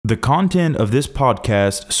The content of this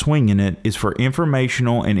podcast, Swinging It, is for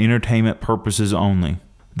informational and entertainment purposes only.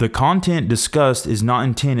 The content discussed is not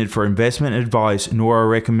intended for investment advice nor a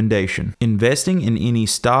recommendation. Investing in any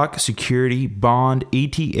stock, security, bond,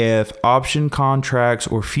 ETF, option contracts,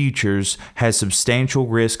 or futures has substantial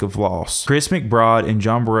risk of loss. Chris McBride and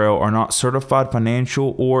John Burrell are not certified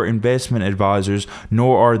financial or investment advisors,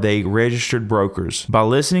 nor are they registered brokers. By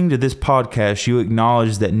listening to this podcast, you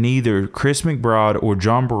acknowledge that neither Chris McBride or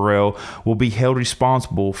John Burrell will be held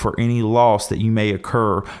responsible for any loss that you may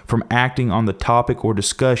occur from acting on the topic or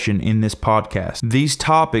discussion in this podcast. These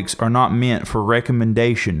topics are not meant for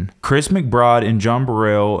recommendation. Chris McBride and John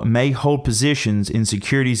Burrell may hold positions in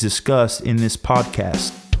securities discussed in this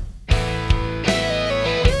podcast.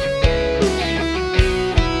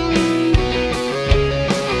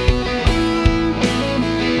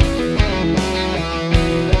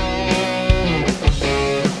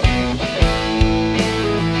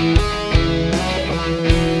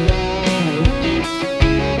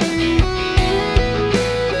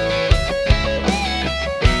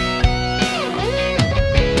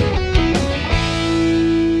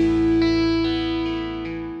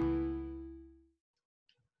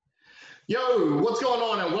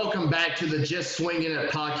 To the Just Swinging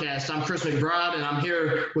It podcast. I'm Chris McBride, and I'm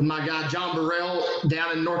here with my guy John Burrell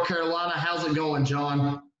down in North Carolina. How's it going,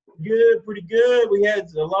 John? Good, pretty good. We had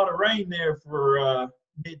a lot of rain there for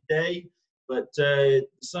midday, but the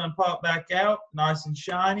sun popped back out, nice and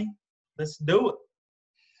shiny. Let's do it.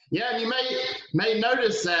 Yeah, and you may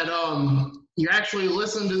notice that you actually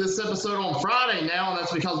listened to this episode on Friday now, and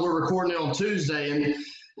that's because we're recording it on Tuesday. And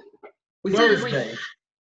Thursday.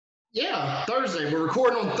 Thursday. We're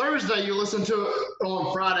recording on Thursday. You listen to it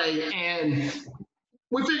on Friday, and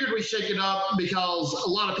we figured we'd shake it up because a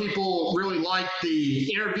lot of people really liked the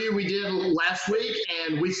interview we did last week,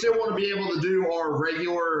 and we still want to be able to do our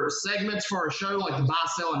regular segments for our show, like the buy,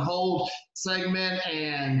 sell, and hold segment,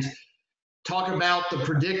 and talk about the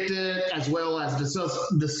predicted as well as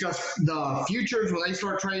discuss the futures when they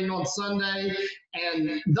start trading on Sunday.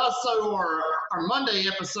 And thus, so our Monday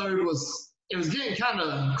episode was getting kind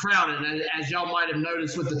of crowded, as y'all might have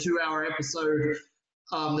noticed with the 2-hour episode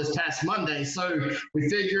this past Monday. So we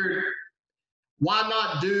figured, why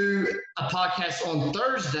not do a podcast on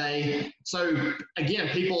Thursday? So again,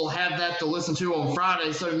 people have that to listen to on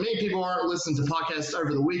Friday. So many people aren't listening to podcasts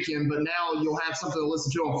over the weekend, but now you'll have something to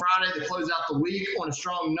listen to on Friday to close out the week on a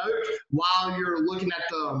strong note while you're looking at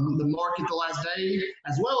the market the last day,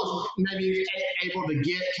 as well as maybe able to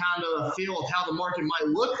get kind of a feel of how the market might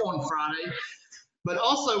look on Friday. But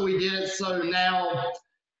also we did it so now,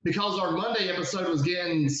 because our Monday episode was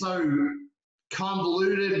getting so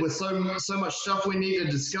convoluted with so much stuff we need to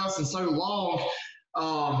discuss and so long,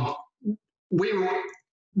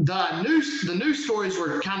 the news stories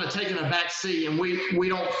were kind of taking a back seat, and we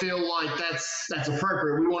don't feel like that's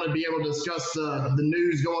appropriate. We want to be able to discuss the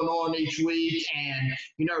news going on each week and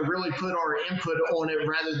really put our input on it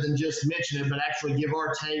rather than just mention it, but actually give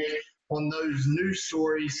our take on those news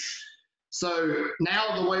stories. So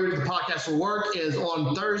now the way the podcast will work is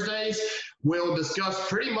on Thursdays, we'll discuss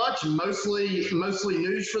pretty much mostly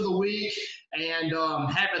news for the week and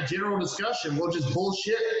have a general discussion. We'll just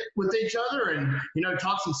bullshit with each other and,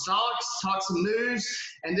 talk some stocks, talk some news.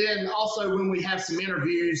 And then also when we have some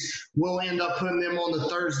interviews, we'll end up putting them on the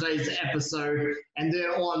Thursday's episode. And then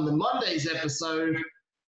on the Monday's episode,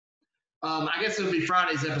 I guess it'll be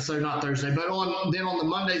Friday's episode, not Thursday. But on the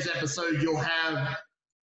Monday's episode, you'll have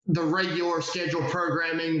the regular scheduled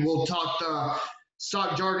programming. We'll talk the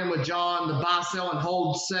stock jargon with John, the buy, sell, and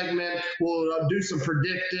hold segment. We'll do some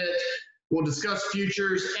predicted. We'll discuss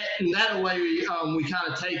futures, and that way we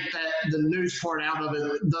kind of take the news part out of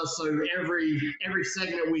it. Thus, so every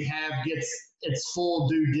segment we have gets its full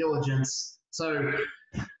due diligence. So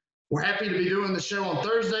we're happy to be doing the show on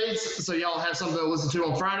Thursdays, so y'all have something to listen to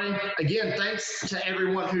on Friday. Again, thanks to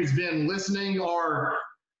everyone who's been listening. Our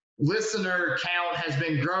listener count has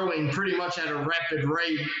been growing pretty much at a rapid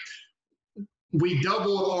rate. We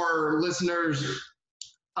doubled our listeners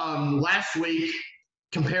last week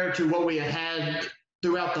compared to what we had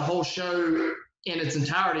throughout the whole show in its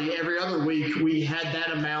entirety. Every other week we had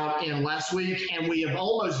that amount in last week, and we have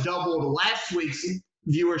almost doubled last week's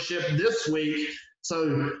viewership this week.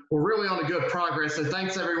 So we're really on a good progress. So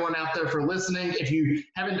thanks everyone out there for listening. If you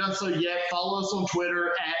haven't done so yet, follow us on Twitter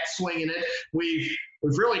at Swinging It. We've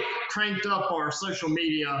really cranked up our social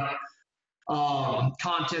media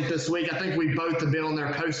content this week. I think we both have been on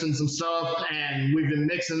there posting some stuff, and we've been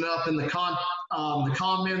mixing it up in the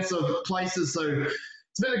comments of places. So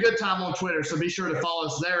it's been a good time on Twitter, so be sure to follow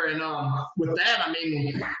us there. And with that, I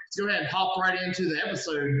mean, let's go ahead and hop right into the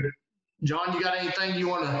episode. John, you got anything you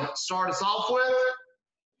want to start us off with?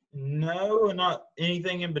 No, not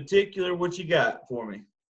anything in particular. What you got for me?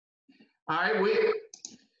 All right,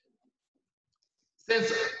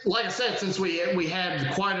 like I said, since we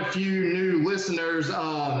had quite a few new listeners,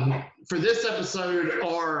 for this episode,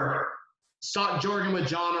 our Stock Jargon with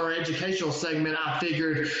John, our educational segment, I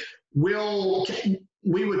figured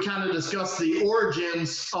we would kind of discuss the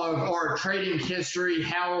origins of our trading history,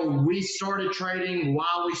 how we started trading,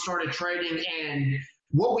 why we started trading, and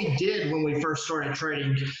what we did when we first started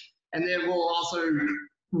trading. And then we'll also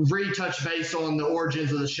retouch base on the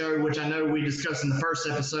origins of the show, which I know we discussed in the first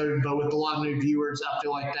episode, but with a lot of new viewers, I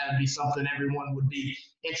feel like that'd be something everyone would be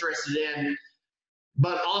interested in.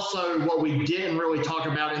 But also what we didn't really talk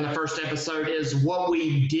about in the first episode is what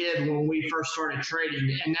we did when we first started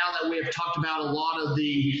trading. And now that we have talked about a lot of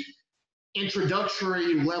the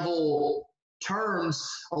introductory level terms,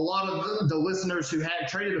 a lot of the listeners who hadn't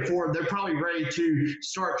traded before, they're probably ready to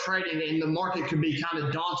start trading, and the market could be kind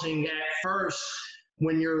of daunting at first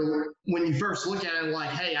when you first look at it, like,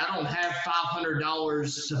 hey, I don't have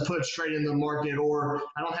 $500 to put straight in the market, or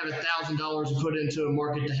I don't have $1,000 to put into a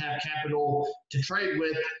market to have capital to trade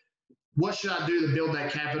with. What should I do to build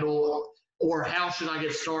that capital, or how should I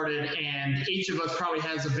get started? And each of us probably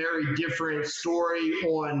has a very different story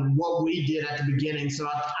on what we did at the beginning. So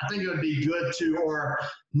I think it would be good to our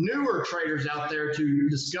newer traders out there to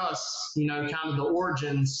discuss, kind of the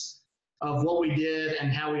origins of what we did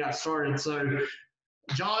and how we got started. So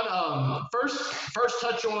John, first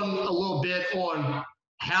touch on a little bit on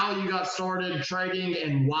how you got started trading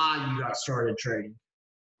and why you got started trading.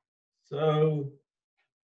 So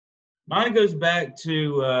mine goes back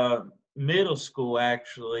to middle school,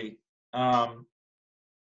 actually.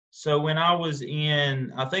 So when I was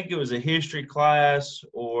in, I think it was a history class,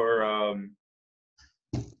 or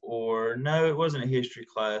no, it wasn't a history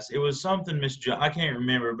class. It was something I can't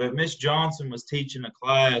remember, but Miss Johnson was teaching a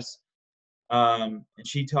class. And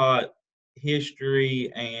she taught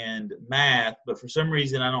history and math, but for some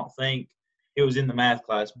reason I don't think it was in the math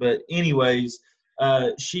class. But anyways,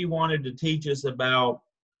 she wanted to teach us about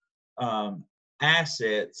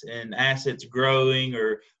assets and assets growing,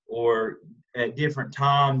 or at different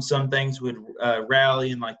times some things would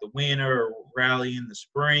rally in like the winter or rally in the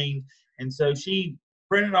spring. And so she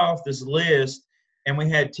printed off this list, and we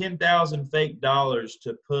had 10,000 fake dollars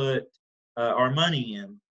to put our money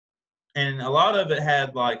in. And a lot of it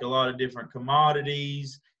had like a lot of different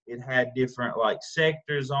commodities. It had different like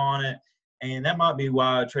sectors on it. And that might be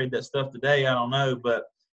why I trade that stuff today. I don't know. But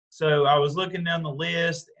so I was looking down the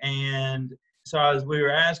list, and so we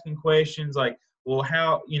were asking questions like, well,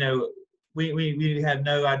 how, we have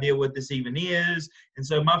no idea what this even is. And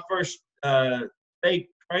so my first fake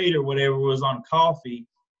trade or whatever was on coffee.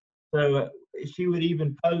 So she would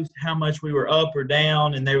even post how much we were up or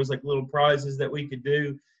down, and there was like little prizes that we could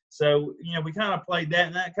do. So, we kind of played that,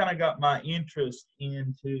 and that kind of got my interest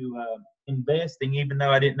into investing, even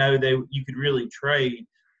though I didn't know you could really trade.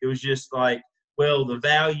 It was just like, well, the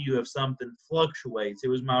value of something fluctuates. It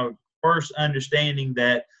was my first understanding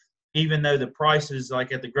that even though the prices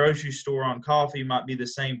like at the grocery store on coffee might be the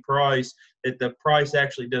same price, that the price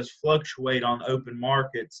actually does fluctuate on open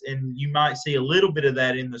markets. And you might see a little bit of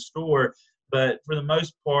that in the store, but for the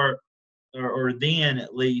most part, or then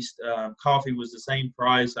at least, coffee was the same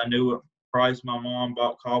price. I knew what price my mom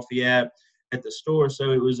bought coffee at the store,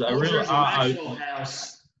 so it was a real eye-opener.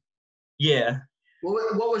 Yeah.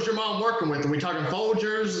 What was your mom working with? Are we talking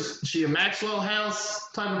Folgers? Is she a Maxwell House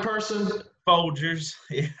type of person? Folgers,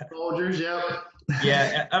 yeah. Folgers, yep.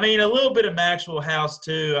 Yeah, I mean a little bit of Maxwell House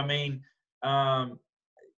too. I mean,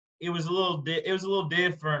 it was a little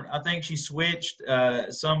different. I think she switched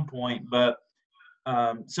at some point, but.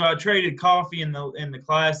 So I traded coffee in the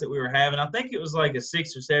class that we were having. I think it was like a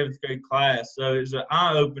 6th or 7th grade class, so it was an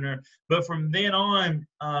eye opener. But from then on,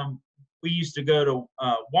 we used to go to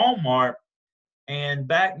Walmart, and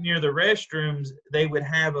back near the restrooms, they would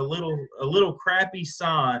have a little crappy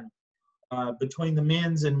sign between the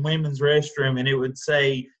men's and women's restroom, and it would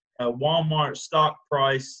say Walmart stock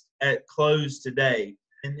price at close today.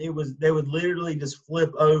 And they would literally just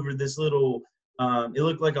flip over this little. It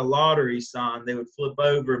looked like a lottery sign. They would flip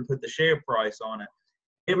over and put the share price on it.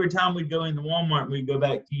 Every time we'd go into Walmart and we'd go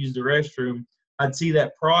back to use the restroom, I'd see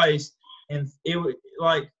that price, and it would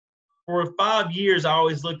like for 5 years I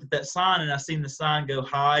always looked at that sign, and I seen the sign go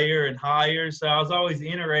higher and higher. So I was always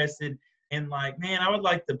interested in like, man, I would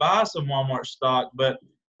like to buy some Walmart stock, but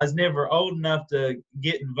I was never old enough to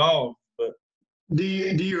get involved. But Do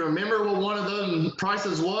you remember what one of them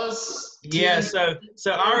prices was? Yeah, 10?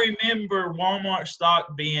 so I remember Walmart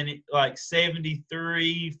stock being like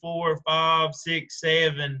 73, 4, 5, 6,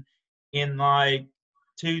 7 in like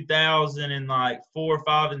 2000 and like 4,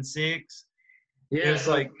 5, and 6. It Yeah, was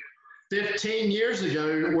so like 15 years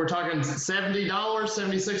ago, we're talking $70,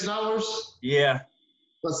 $76. yeah,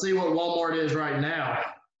 Let's see what Walmart is right now.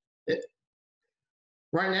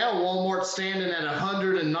 Right now, Walmart's standing at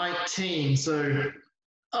 119, so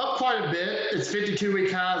up quite a bit. Its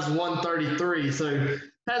 52-week high is 133, so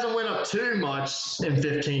hasn't went up too much in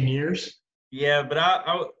 15 years. yeah. But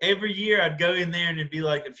I every year I'd go in there and it'd be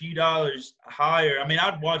like a few dollars higher. I mean,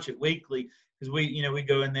 I'd watch it weekly because we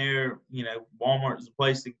go in there. Walmart is a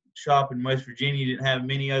place to shop in West Virginia. You didn't have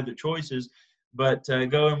many other choices. But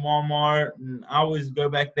go in Walmart, and I always go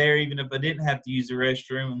back there, even if I didn't have to use the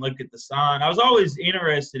restroom, and look at the sign. I was always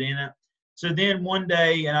interested in it. So then one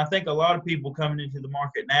day, and I think a lot of people coming into the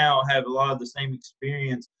market now have a lot of the same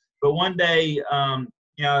experience. But one day, I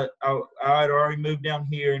had already moved down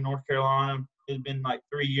here in North Carolina. It had been like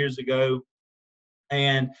 3 years ago.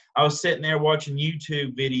 And I was sitting there watching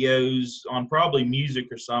YouTube videos on probably music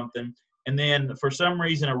or something. And then for some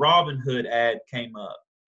reason, a Robinhood ad came up.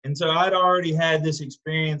 And so I'd already had this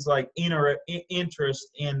experience, like interest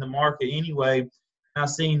in the market anyway. I've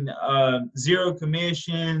seen zero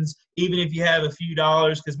commissions, even if you have a few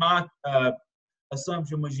dollars, because my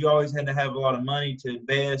assumption was you always had to have a lot of money to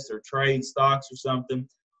invest or trade stocks or something.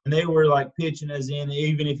 And they were like pitching us in,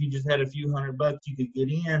 even if you just had a few $100, you could get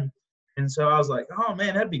in. And so I was like, oh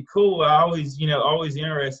man, that'd be cool. I always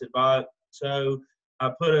interested by it. So I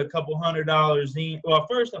put a couple $100 in. Well,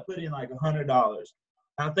 first I put in like $100.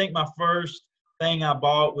 I think my first thing I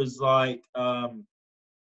bought was like, I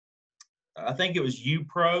think it was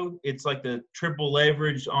UPRO. It's like the triple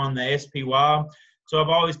leverage on the SPY. So I've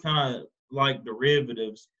always kind of liked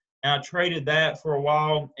derivatives. And I traded that for a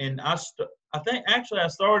while. And I think actually I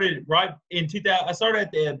started right in 2000. I started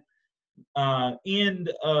at the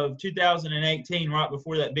end of 2018, right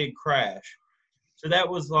before that big crash. So that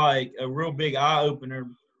was like a real big eye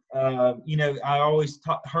opener. I always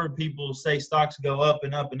heard people say stocks go up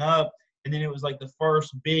and up and up. And then it was like the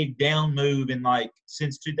first big down move in like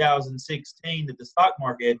since 2016 that the stock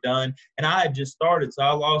market had done. And I had just started. So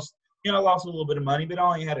I lost a little bit of money, but I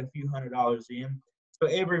only had a few $100 in. So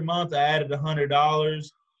every month I added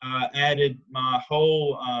 $100. I added my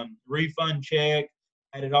whole refund check,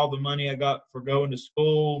 added all the money I got for going to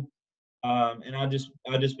school. And I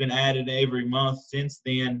just been added every month since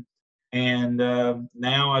then. And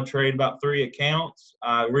now I trade about 3 accounts.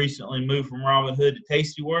 I recently moved from Robinhood to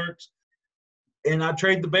Tastyworks, and I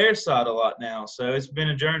trade the bear side a lot now. So it's been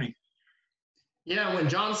a journey. Yeah, when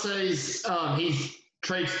John says he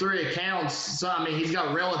trades 3 accounts, so I mean he's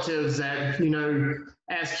got relatives that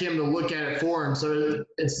ask him to look at it for him. So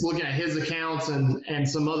it's looking at his accounts and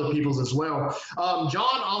some other people's as well.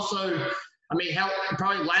 John also. I mean,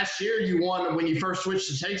 probably last year you won when you first switched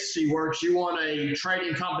to Tastyworks. You won a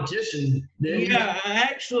trading competition, didn't you? Yeah, I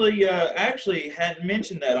actually hadn't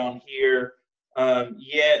mentioned that on here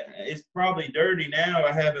yet. It's probably dirty now.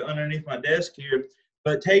 I have it underneath my desk here.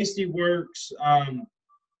 But Tastyworks,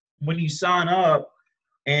 when you sign up,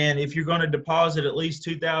 and if you're going to deposit at least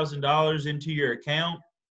 $2,000 into your account,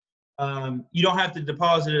 you don't have to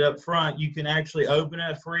deposit it up front. You can actually open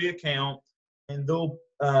a free account, and they'll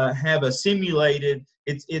have a simulated.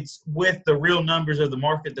 It's with the real numbers of the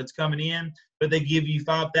market that's coming in, but they give you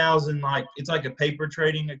 5,000. Like it's like a paper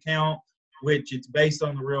trading account, which it's based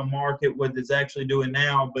on the real market, what it's actually doing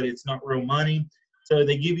now, but it's not real money. So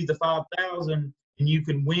they give you the 5,000, and you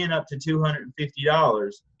can win up to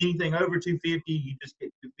 $250. Anything over $250, you just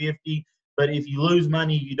get $250. But if you lose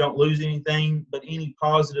money, you don't lose anything. But any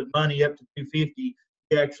positive money up to $250,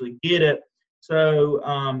 you actually get it. So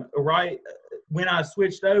right when I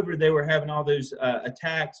switched over, they were having all those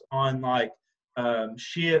attacks on like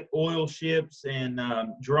oil ships and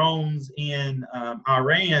drones in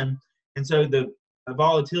Iran. And so the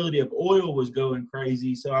volatility of oil was going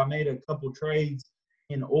crazy. So I made a couple trades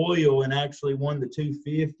in oil and actually won the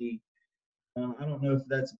 250. I don't know if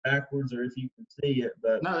that's backwards or if you can see it,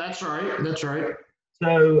 but no, that's right. That's right.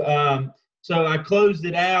 So I closed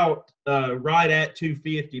it out right at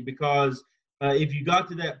 250 because if you got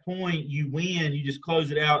to that point, you win. You just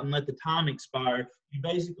close it out and let the time expire. You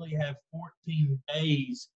basically have 14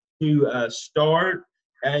 days to start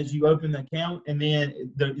as you open the account, and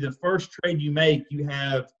then the first trade you make, you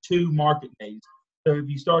have 2 market days. So if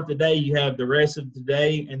you start the day, you have the rest of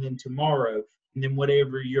today and then tomorrow, and then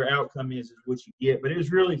whatever your outcome is what you get. But it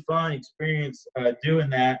was really fun experience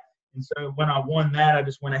doing that. And so when I won that, I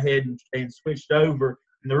just went ahead and switched over.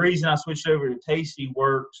 And the reason I switched over to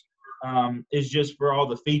Tastyworks is just for all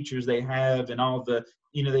the features they have and all the,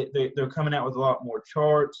 they're coming out with a lot more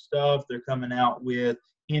chart stuff. They're coming out with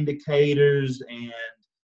indicators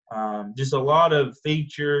and just a lot of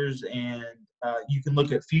features. And you can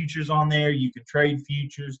look at futures on there. You can trade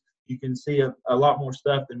futures. You can see a lot more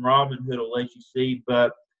stuff than Robinhood will let you see.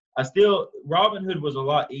 But Robinhood was a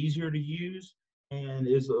lot easier to use and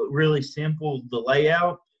is really simple, the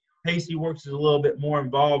layout. Tastyworks is a little bit more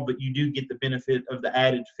involved, but you do get the benefit of the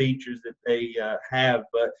added features that they have.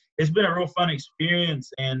 But it's been a real fun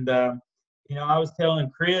experience. And, I was telling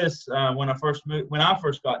Chris when I first moved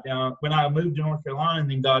to North Carolina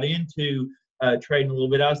and then got into trading a little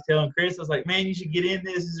bit, I was telling Chris, I was like, man, you should get in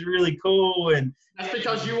this. This is really cool. And that's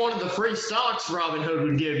because you wanted the free stocks Robinhood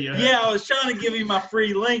would give you. Yeah, I was trying to give you my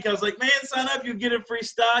free link. I was like, man, sign up, you'll get a free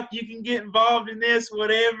stock. You can get involved in this,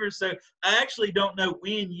 whatever. So I actually don't know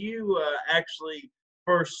when you actually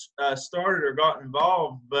first started or got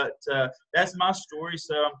involved, but that's my story.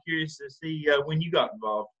 So I'm curious to see when you got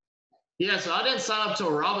involved. Yeah, so I didn't sign up to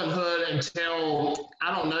Robinhood until,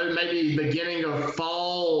 I don't know, maybe beginning of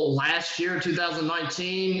fall last year,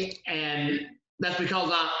 2019. And that's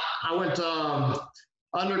because I went to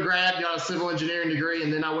undergrad, got a civil engineering degree,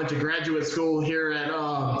 and then I went to graduate school here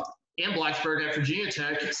in Blacksburg at Virginia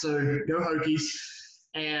Tech. So go Hokies.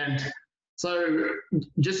 And so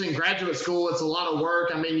just in graduate school, it's a lot of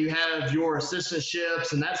work. I mean, you have your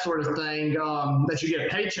assistantships and that sort of thing that you get a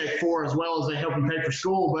paycheck for, as well as they help you pay for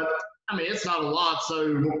school. But I mean, it's not a lot.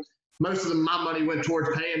 So most of my money went towards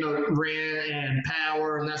paying the rent and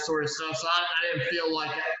power and that sort of stuff. So I didn't feel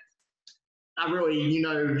like I really,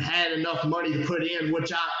 had enough money to put in,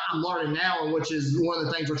 which I'm learning now, and which is one of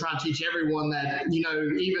the things we're trying to teach everyone, that,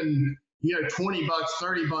 even, $20,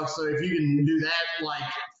 $30. So if you can do that, like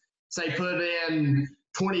say put in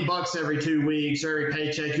 $20 every 2 weeks or every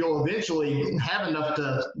paycheck, you'll eventually have enough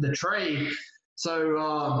to trade.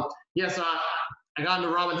 So, so I got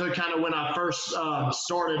into Robinhood kind of when I first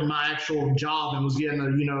started my actual job and was getting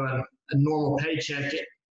a normal paycheck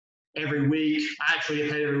every week. I actually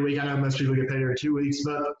get paid every week. I know most people get paid every 2 weeks,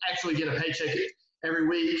 but actually get a paycheck every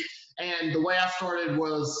week. And the way I started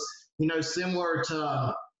was, similar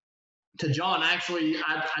to John. Actually,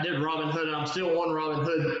 I did Robinhood, and I'm still on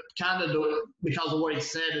Robinhood kind of because of what he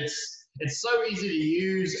said. It's so easy to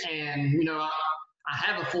use, and I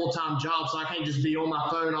have a full-time job, so I can't just be on my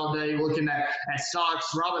phone all day looking at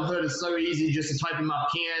stocks. Robinhood is so easy just to type in my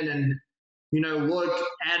PIN and, look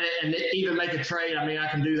at it and even make a trade. I mean, I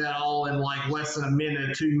can do that all in like less than a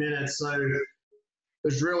minute, 2 minutes. So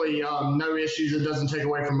there's really no issues. It doesn't take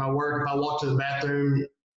away from my work. If I walk to the bathroom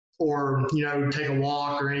or, take a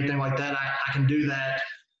walk or anything like that, I can do that,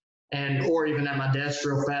 or even at my desk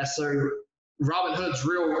real fast. So Robinhood's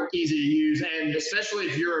real easy to use, and especially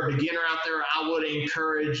if you're a beginner out there, I would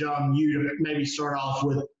encourage you to maybe start off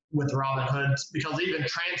with Robinhood, because even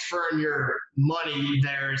transferring your money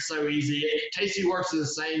there is so easy. Tastyworks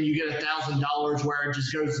is the same. You get $1,000 where it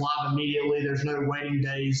just goes live immediately. There's no waiting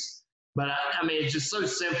days. But I mean, it's just so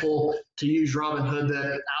simple to use Robinhood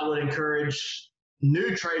that I would encourage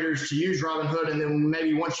new traders to use Robinhood, and then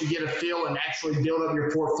maybe once you get a feel and actually build up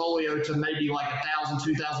your portfolio to maybe like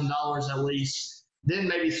 $1,000, $2,000 at least, then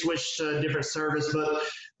maybe switch to a different service. But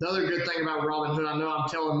the other good thing about Robinhood, I know I'm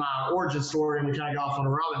telling my origin story and we kind of got off on a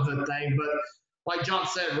Robinhood thing, but like John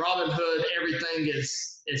said, Robinhood, everything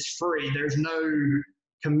is free. There's no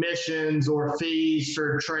commissions or fees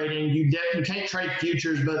for trading. You can't trade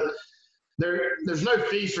futures, but there's no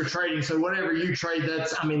fees for trading. So whatever you trade,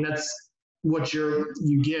 that's what you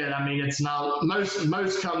get. I mean, it's not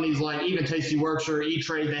most companies, like even Tastyworks or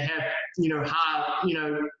E-Trade, they have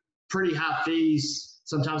high pretty high fees.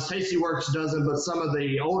 Sometimes Tastyworks doesn't, but some of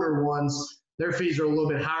the older ones, their fees are a little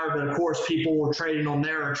bit higher. But of course, people trading on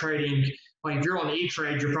there are trading, like if you're on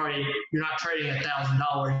E-Trade, you're not trading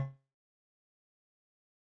 $1,000.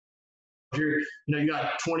 You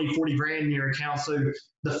got 20, 40 grand in your account, so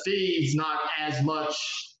the fee's not as much,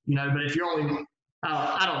 but if you're only,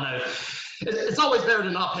 I don't know. It's always better to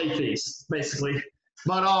not pay fees, basically.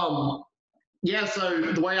 But so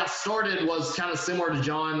the way I started was kind of similar to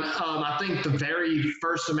John. I think the very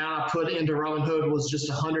first amount I put into Robinhood was just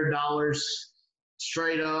 $100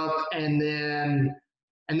 straight up, and then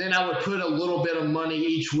I would put a little bit of money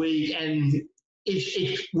each week, and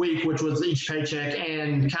each week, which was each paycheck,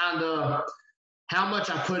 and kind of how much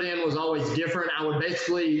I put in was always different. I would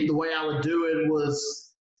basically, the way I would do it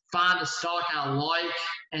was find a stock I like,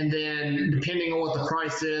 and then depending on what the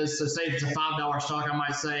price is, so say if it's a $5 stock, I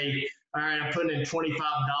might say, all right, I'm putting in $25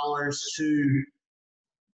 to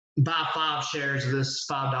buy 5 shares of this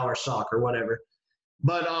 $5 stock or whatever.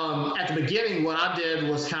 But at the beginning, what I did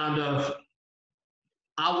was I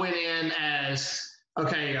went in as,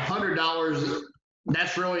 okay, $100,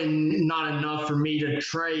 that's really not enough for me to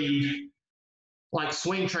trade, like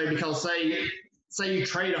swing trade, because say you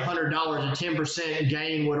trade $100, a 10%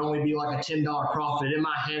 gain would only be like a $10 profit. In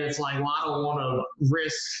my head, it's like, well, I don't want to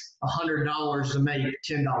risk $100 to make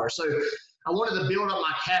 $10. So I wanted to build up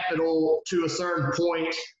my capital to a certain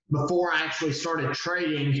point before I actually started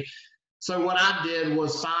trading. So what I did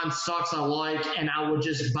was find stocks I like, and I would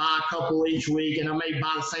just buy a couple each week, and I may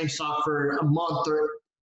buy the same stock for a month or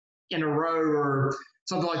in a row or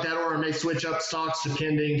something like that, or I may switch up stocks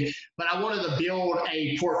depending. But I wanted to build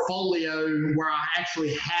a portfolio where I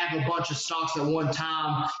actually have a bunch of stocks at one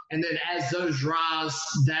time, and then as those rise,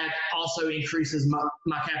 that also increases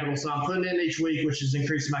my capital. So I'm putting in each week, which is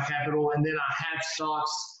increasing my capital, and then I have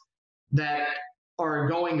stocks that are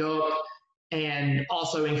going up and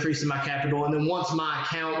also increasing my capital. And then once my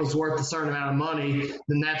account was worth a certain amount of money,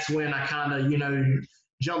 then that's when I kind of,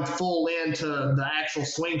 jumped full into the actual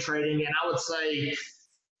swing trading. And I would say,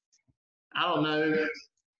 I don't know,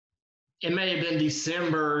 it may have been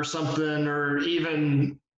December or something, or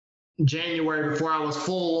even January, before I was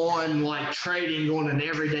full on like trading on an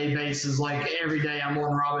everyday basis. Like every day I'm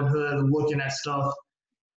on Robinhood looking at stuff,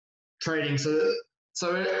 trading. So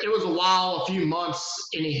it was a few months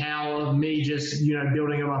anyhow, of me just,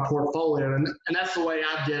 building up my portfolio. And that's the way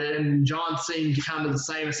I did it. And John seemed kind of the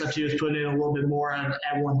same, except he was putting in a little bit more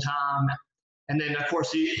at one time. And then, of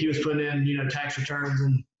course, he was putting in, tax returns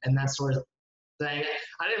and that sort of thing.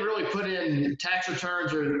 I didn't really put in tax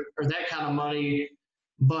returns or that kind of money.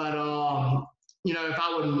 But, if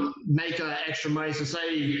I would make extra money, so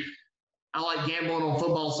say I like gambling on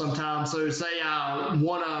football sometimes. So say I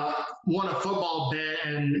won a football bet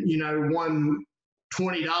and, won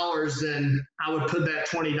 $20, then I would put that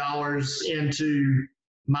 $20 into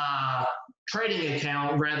my trading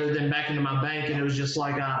account rather than back into my bank. And it was just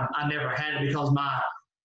like I never had it, because my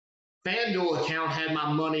FanDuel account had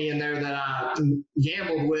my money in there that I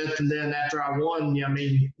gambled with. And then after I won, you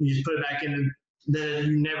just put it back in, and then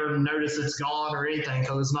you never notice it's gone or anything,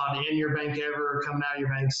 because it's not in your bank ever or coming out of your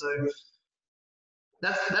bank. So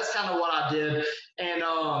that's kind of what I did. And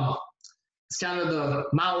it's kind of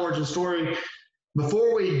my origin story.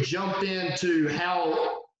 Before we jump into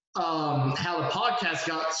how the podcast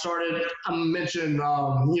got started, I mentioned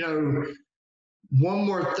one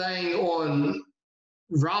more thing on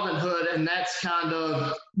Robinhood, and that's kind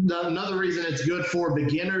of another reason it's good for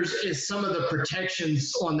beginners is some of the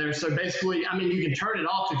protections on there. So basically, you can turn it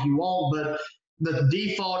off if you want, but the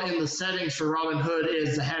default in the settings for Robinhood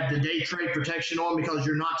is to have the day trade protection on, because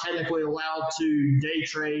you're not technically allowed to day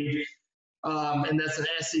trade, and that's an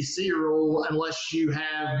SEC rule, unless you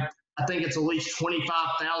have, I think it's at least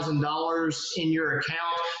 $25,000 in your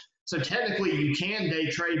account. So technically you can day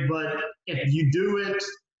trade, but if you do it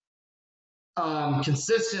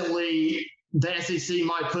consistently, the SEC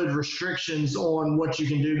might put restrictions on what you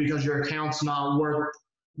can do, because your account's not worth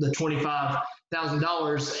the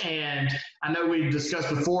 $25,000. And I know we've discussed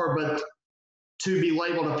before, but to be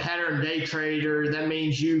labeled a pattern day trader, that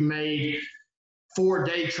means you made 4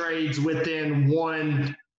 day trades within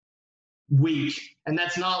 1 week. And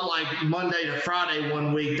that's not like Monday to Friday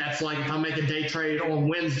 1 week. That's like if I make a day trade on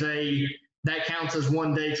Wednesday, that counts as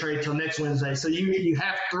 1 day trade till next Wednesday. So you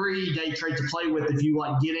have 3 day trades to play with. If you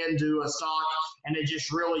get into a stock and it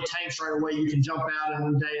just really tanks right away, you can jump out in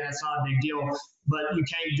 1 day, and that's not a big deal. But you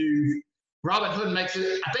can't do. Robinhood makes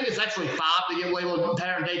it, I think it's actually 5 to get labeled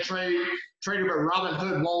pattern day trader, but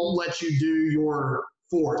Robinhood won't let you do your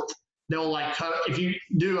 4th. They'll cut, if you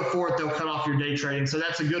do a 4th, they'll cut off your day trading. So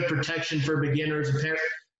that's a good protection for beginners.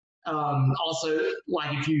 Also,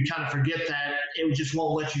 if you kind of forget that, it just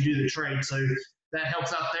won't let you do the trade. So that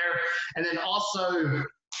helps out there. And then also,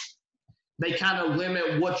 they kind of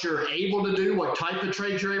limit what you're able to do, what type of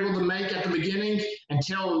trades you're able to make at the beginning,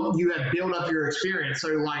 until you have built up your experience.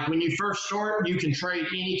 So when you first start, you can trade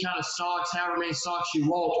any kind of stocks, however many stocks you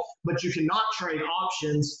want, but you cannot trade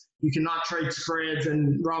options. You cannot trade spreads,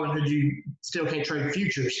 and Robinhood, you still can't trade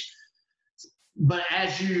futures. But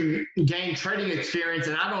as you gain trading experience,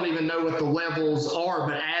 and I don't even know what the levels are,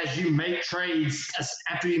 but as you make trades,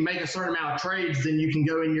 after you make a certain amount of trades, then you can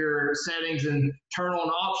go in your settings and turn on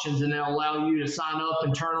options, and they'll allow you to sign up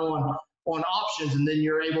and turn on options, and then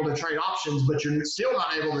you're able to trade options, but you're still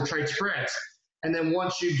not able to trade spreads. And then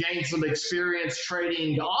once you gain some experience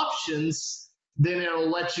trading options, then it'll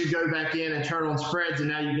let you go back in and turn on spreads, and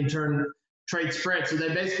now you can trade spreads. So they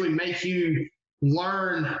basically make you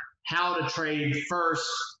learn how to trade first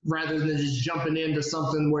rather than just jumping into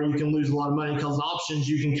something where you can lose a lot of money, because options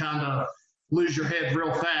you can kind of lose your head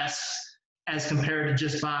real fast as compared to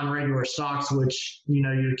just buying regular stocks, which, you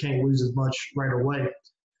know, you can't lose as much right away.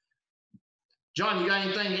 John, you got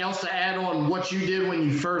anything else to add on what you did when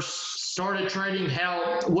you first started trading,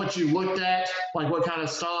 what you looked at, like what kind of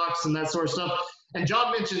stocks and that sort of stuff? And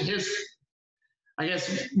John mentioned I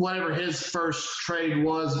guess, whatever his first trade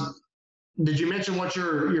was. Did you mention what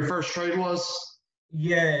your first trade was?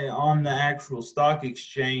 Yeah, on the actual stock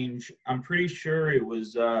exchange, I'm pretty sure it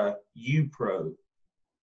was UPRO.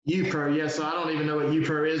 UPRO, yeah. So I don't even know what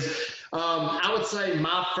UPRO is. I would say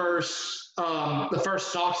my the first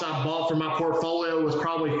stocks I bought for my portfolio was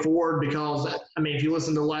probably Ford, because, I mean, if you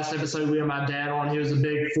listen to the last episode, we had my dad on. He was a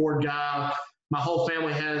big Ford guy. My whole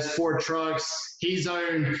family has Ford trucks.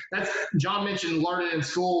 John mentioned learning in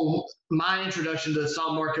school. My introduction to the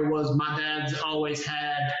stock market was my dad's always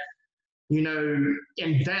had, you know,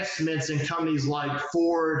 investments in companies like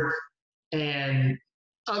Ford and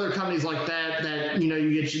other companies like that, you know,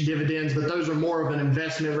 you get your dividends, but those are more of an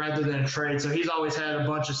investment rather than a trade. So he's always had a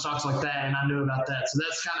bunch of stocks like that, and I knew about that. So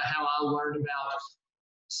that's kind of how I learned about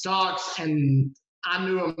stocks, and I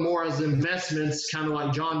knew them more as investments, kind of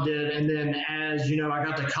like John did. And then as, you know, I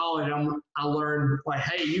got to college, I learned, like,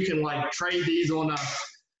 hey, you can, like, trade these on a,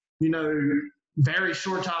 you know, very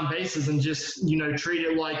short time basis and just, you know, treat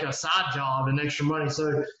it like a side job and extra money.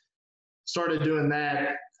 So started doing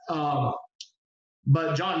that.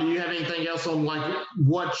 But John, do you have anything else on, like,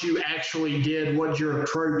 what you actually did, what your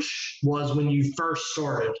approach was when you first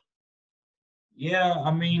started? Yeah,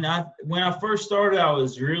 I mean, when I first started, I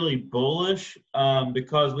was really bullish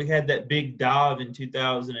because we had that big dive in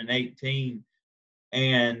 2018,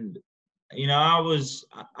 and you know,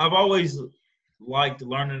 I've always liked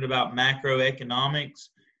learning about macroeconomics.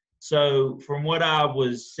 So from what I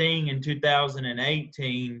was seeing in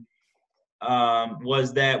 2018,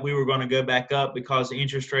 was that we were going to go back up because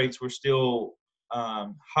interest rates were still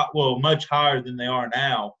much higher than they are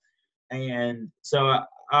now. And so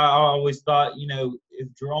I always thought, you know, if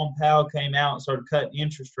Jerome Powell came out and started cutting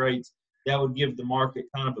interest rates, that would give the market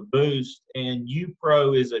kind of a boost. And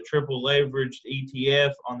UPRO is a triple leveraged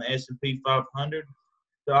ETF on the S&P 500.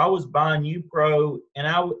 So I was buying UPRO, and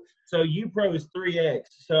so UPRO is 3x.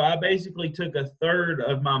 So I basically took a third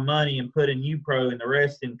of my money and put in UPRO and the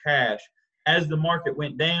rest in cash. As the market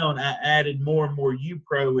went down, I added more and more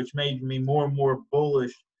UPRO, which made me more and more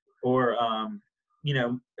bullish, or you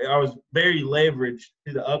know, I was very leveraged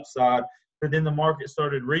to the upside. But then the market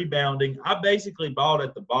started rebounding. I basically bought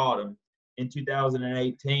at the bottom in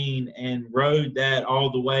 2018 and rode that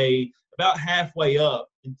all the way about halfway up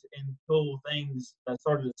until things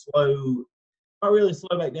started to slow, not really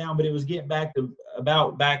slow back down, but it was getting back to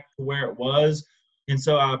where it was. And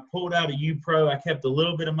so I pulled out a UPRO. I kept a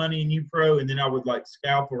little bit of money in UPRO, and then I would, like,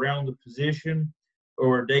 scalp around the position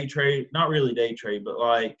or day trade, not really day trade, but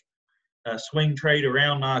like swing trade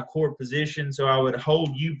around my core position. So I would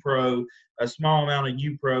hold UPRO, a small amount of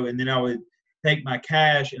UPRO, and then I would take my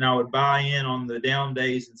cash and I would buy in on the down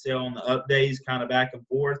days and sell on the up days, kind of back and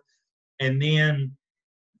forth. And then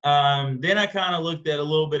I kind of looked at a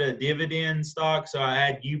little bit of dividend stock. So I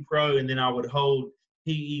had UPRO, and then I would hold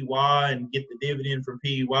PEY and get the dividend from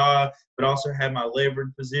PEY, but also have my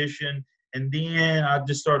levered position. And then I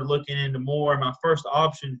just started looking into more. My first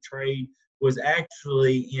option trade was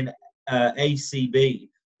actually in ACB.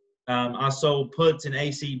 I sold puts in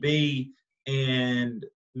ACB and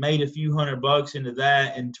made a few $100 into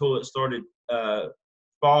that until it started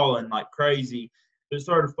falling like crazy. It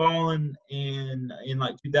started falling in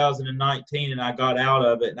like 2019, and I got out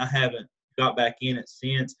of it, and I haven't got back in it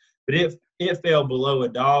since. But it fell below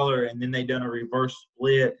 $1, and then they done a reverse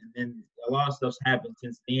split, and then a lot of stuff's happened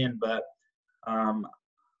since then. But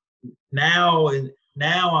now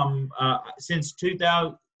I'm since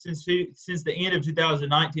the end of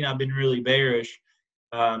 2019, I've been really bearish.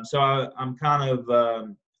 So I'm kind of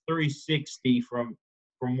 360 from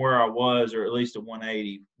where I was, or at least a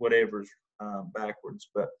 180, whatever's backwards.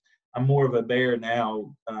 But I'm more of a bear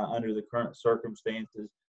now under the current circumstances.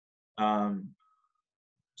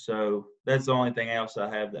 So that's the only thing else I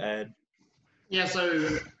have to add. Yeah,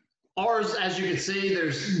 so ours, as you can see,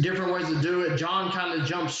 there's different ways to do it. John kind of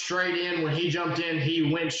jumped straight in. When he jumped in,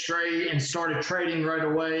 he went straight and started trading right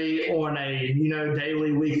away on a, you know,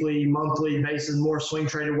 daily, weekly, monthly basis, more swing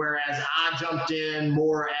traded, whereas I jumped in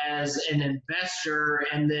more as an investor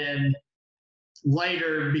and then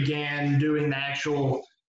later began doing the actual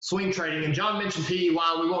swing trading. And John mentioned PEY. We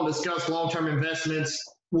won't discuss long-term investments.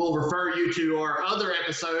 We'll refer you to our other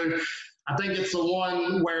episode I think it's the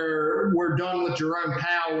one where we're done with Jerome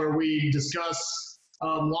Powell, where we discuss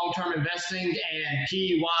long-term investing, and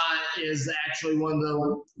PEY is actually one of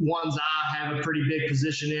the ones I have a pretty big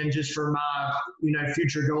position in just for my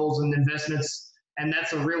future goals and investments. And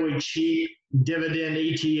that's a really cheap dividend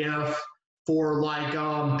ETF for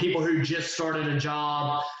people who just started a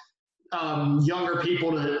job, younger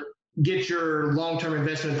people to get your long-term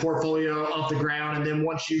investment portfolio off the ground. And then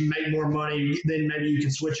once you make more money, then maybe you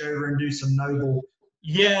can switch over and do some Noble.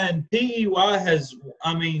 Yeah, and PEY has,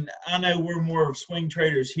 I know we're more of swing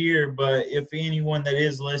traders here, but if anyone that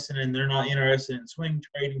is listening, they're not interested in swing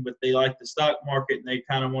trading, but they like the stock market and they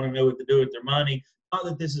kind of want to know what to do with their money. Not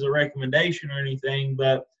that this is a recommendation or anything,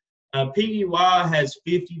 but PEY has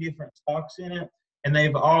 50 different stocks in it, and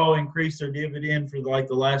they've all increased their dividend for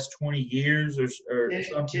the last 20 years or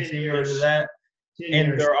something similar to that.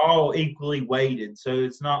 And they're all equally weighted. So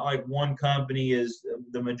it's not like one company is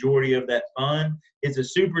the majority of that fund. It's a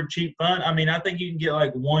super cheap fund. I think you can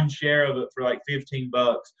get one share of it for $15.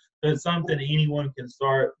 So it's something anyone can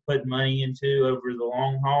start putting money into over the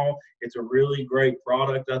long haul. It's a really great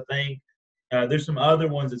product, I think. There's some other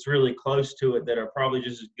ones that's really close to it that are probably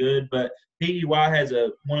just as good, but PEY has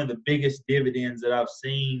one of the biggest dividends that I've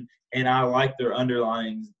seen, and I like their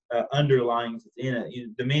underlyings in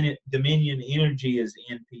it. Dominion Energy is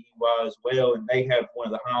in PEY as well, and they have one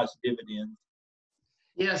of the highest dividends.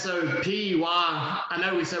 Yeah, so PEY, I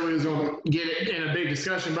know we said we was going to get it in a big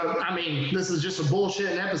discussion, but this is just a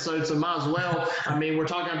bullshitting episode, so might as well. We're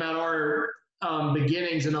talking about our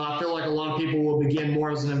beginnings, and I feel like a lot of people will begin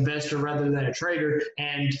more as an investor rather than a trader.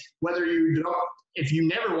 And whether if you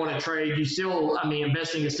never want to trade, you still,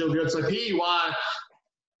 investing is still good. So PEY,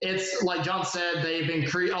 it's like John said, they've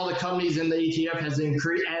increased, all the companies in the ETF has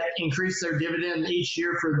increased their dividend each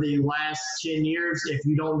year for the last 10 years. If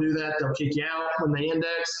you don't do that, they'll kick you out when they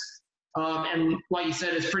index. And like you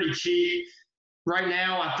said, it's pretty cheap. Right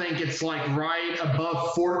now, I think it's right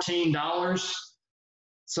above $14.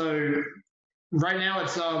 So right now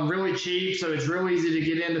it's really cheap, so it's real easy to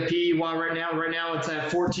get into PEY right now. Right now it's at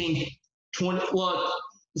 14.20. Well,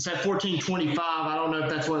 it's at 14.25. I don't know if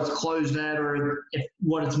that's what it's closed at or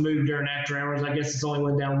what it's moved during after hours. I guess it's only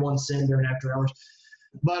went down 1 cent during after hours.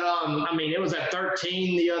 But it was at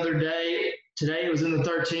 13 the other day. Today it was in the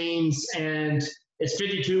 13s, and its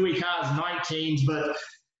 52-week high is 19s. But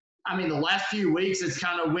the last few weeks it's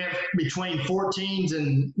kind of went between 14s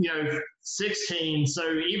and 16. So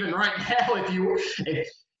even right now,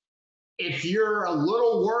 if you're a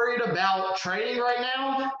little worried about trading right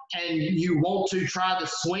now and you want to try the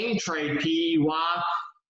swing trade PEY,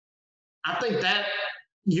 I think that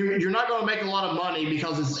you're not going to make a lot of money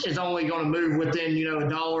because it's only going to move within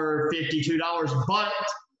 $1.50, $2. But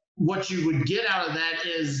what you would get out of that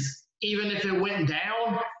is, even if it went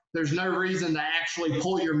down, there's no reason to actually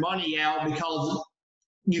pull your money out, because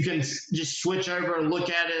you can just switch over and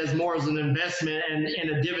look at it as more as an investment and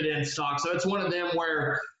in a dividend stock. So it's one of them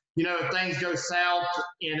where, if things go south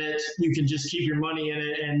in it, you can just keep your money in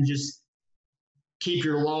it and just keep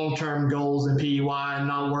your long-term goals in PEY and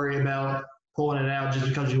not worry about pulling it out just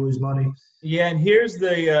because you lose money. Yeah, and here's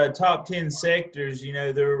the top 10 sectors.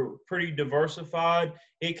 They're pretty diversified.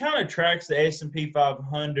 It kind of tracks the S&P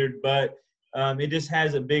 500, but it just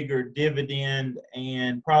has a bigger dividend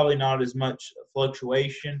and probably not as much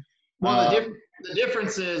fluctuation. Well, the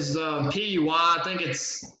difference is PEY, I think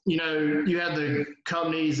it's, you have the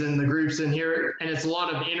companies and the groups in here, and it's a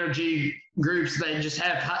lot of energy groups that just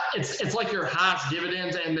have, it's like your highest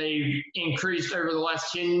dividends, and they've increased over the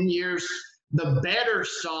last 10 years. The better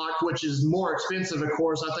stock, which is more expensive, of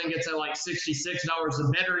course, I think it's at $66.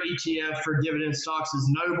 The better ETF for dividend stocks is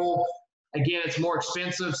Noble. Again, it's more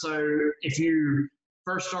expensive, so if you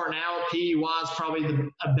first starting out, PEY is probably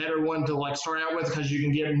a better one to start out with, because you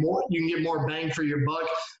can get more bang for your buck.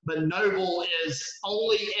 But Noble is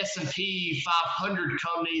only S&P 500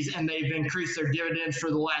 companies, and they've increased their dividends for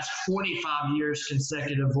the last 25 years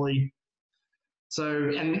consecutively.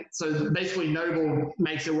 So basically Noble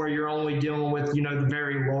makes it where you're only dealing with, the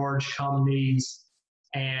very large companies,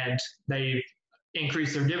 and they've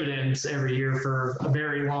increased their dividends every year for a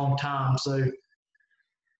very long time. So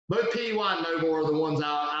both PEY and Noble are the ones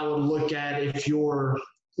I would look at if you're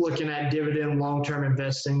looking at dividend long-term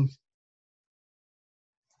investing.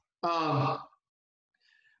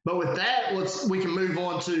 But with that, we can move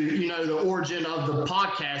on to, the origin of the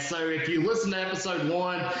podcast. So if you listen to episode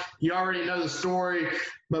 1, you already know the story.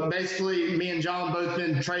 But basically, me and John both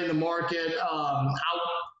been trading the market.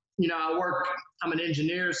 I'm an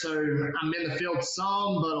engineer, so I'm in the field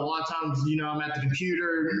some, but a lot of times, I'm at the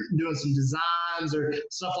computer doing some designs or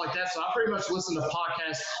stuff like that. So I pretty much listen to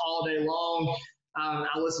podcasts all day long.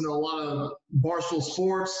 I listen to a lot of Barstool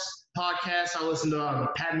Sports podcasts. I listen to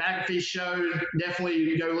Pat McAfee's show.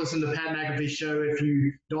 Definitely go listen to Pat McAfee's show if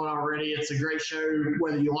you don't already. It's a great show,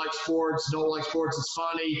 whether you like sports, don't like sports. It's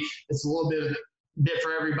funny. It's a little bit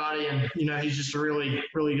for everybody, and he's just a really,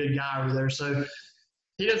 really good guy over there. So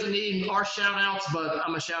he doesn't need our shout outs, but I'm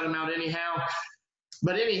gonna shout him out anyhow.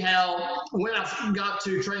 But anyhow, when I got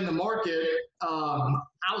to Trading the Market,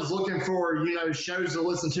 I was looking for shows to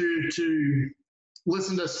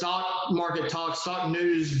listen to stock market talk, stock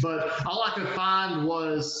news, but all I could find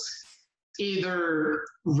was either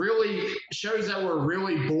really shows that were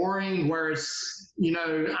really boring, where it's,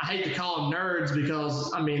 I hate to call them nerds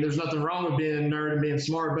because, there's nothing wrong with being a nerd and being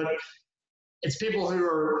smart, but it's people who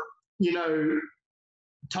are,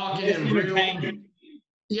 talking in real.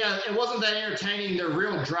 Yeah, it wasn't that entertaining. They're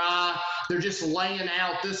real dry. They're just laying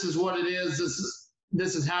out, this is what it is.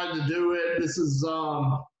 This is how to do it. This is,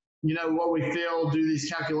 what we feel, do these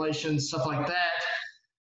calculations, stuff like that.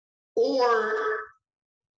 Or,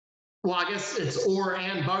 well, I guess it's or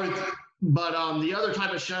and both. But the other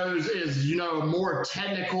type of shows is, a more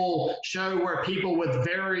technical show where people with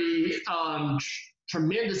very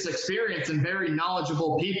tremendous experience and very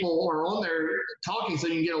knowledgeable people are on there talking, so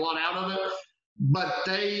you can get a lot out of it. But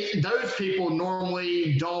those people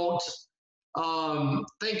normally don't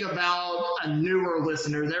think about a newer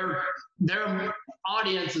listener. Their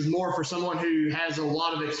audience is more for someone who has a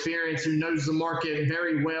lot of experience, who knows the market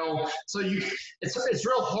very well. So it's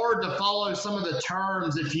real hard to follow some of the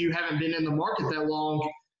terms if you haven't been in the market that long,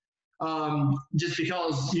 just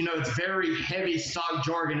because, it's very heavy stock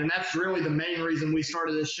jargon. And that's really the main reason we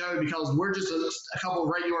started this show, because we're just a couple of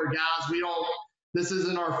regular guys. This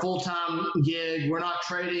isn't our full-time gig. We're not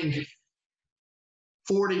trading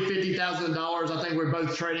 $40,000, $50,000. I think we're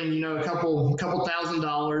both trading, a couple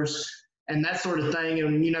 $1,000s and that sort of thing.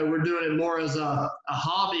 And, we're doing it more as a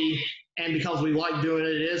hobby. And because we like doing it,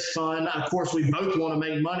 it is fun. Of course, we both want to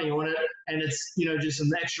make money on it. And it's, just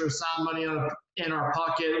an extra side money in our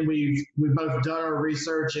pocket. We've both done our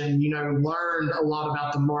research and, learned a lot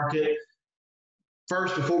about the market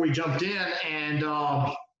first before we jumped in. And,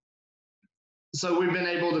 so we've been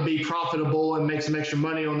able to be profitable and make some extra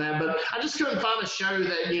money on that. But I just couldn't find a show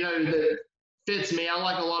that, that fits me. I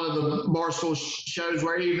like a lot of the Barstool shows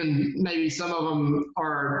where even maybe some of them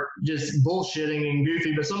are just bullshitting and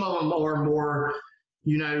goofy, but some of them are more,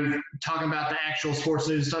 talking about the actual sports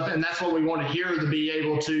news stuff. And that's what we want to hear, to be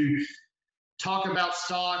able to talk about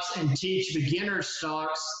stocks and teach beginner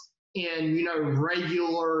stocks in,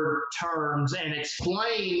 regular terms and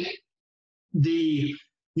explain the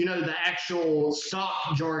actual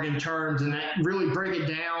stock jargon terms, and that really break it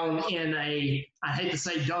down in I hate to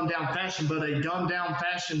say dumbed down fashion, but a dumbed down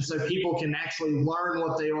fashion, so people can actually learn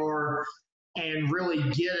what they are and really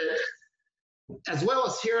get it, as well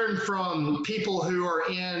as hearing from people who are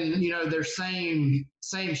in, their same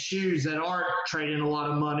shoes that aren't trading a lot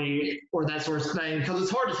of money or that sort of thing. Because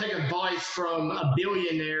it's hard to take advice from a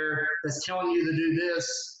billionaire that's telling you to do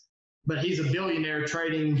this, but he's a billionaire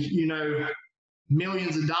trading,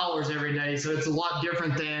 millions of dollars every day. So it's a lot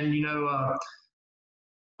different than,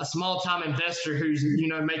 a small time investor who's,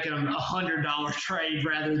 making a $100 trade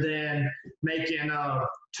rather than making a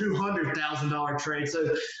 $200,000 trade.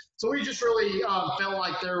 So we just really felt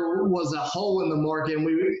like there was a hole in the market, and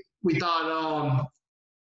we thought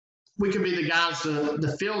we could be the guys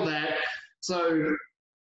to fill that. So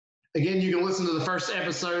again, you can listen to the first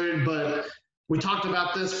episode, but we talked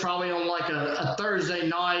about this probably on like a Thursday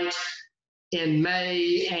night in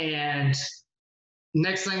May, and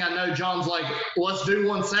next thing I know, John's like, let's do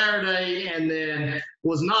one Saturday, and then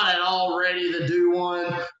was not at all ready to do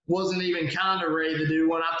one, wasn't even kind of ready to do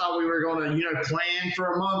one. I thought we were going to, plan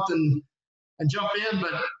for a month and jump in,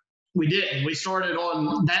 but we didn't. We started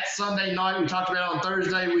on that Sunday night. We talked about it on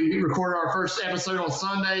Thursday. We recorded our first episode on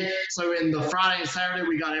Sunday. So in the Friday and Saturday,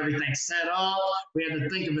 we got everything set up. We had to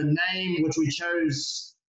think of a name, which we chose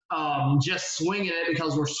just Swinging It,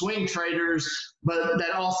 because we're swing traders, but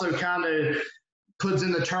that also kind of puts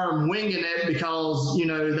in the term winging it, because,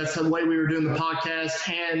 that's the way we were doing the podcast,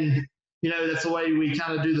 and, that's the way we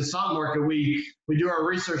kind of do the stock market. We do our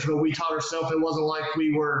research, but we taught ourselves. It wasn't like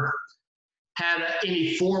we had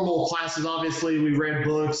any formal classes. Obviously, we read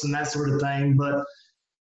books and that sort of thing,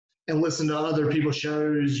 and listened to other people's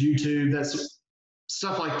shows, YouTube, that's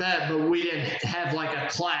stuff like that, but we didn't have like a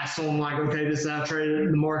class on like, okay, this is how I traded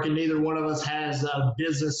in the market. Neither one of us has a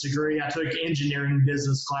business degree. I took engineering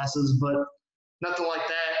business classes, but nothing like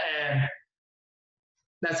that. and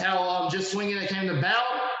that's how Just Swinging It came about,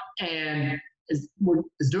 and it's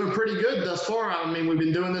doing pretty good thus far. I mean, we've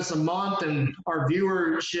been doing this a month, and our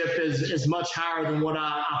viewership is much higher than what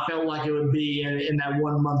I felt like it would be in that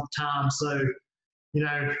 1 month time. So,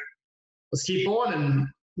 let's keep on and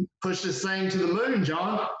push this thing to the moon,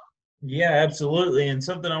 John. Yeah, absolutely. And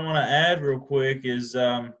something I want to add real quick is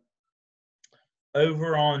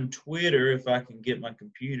over on Twitter, if I can get my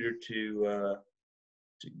computer to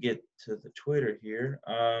get to the Twitter here.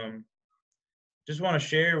 Just want to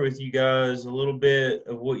share with you guys a little bit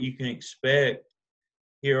of what you can expect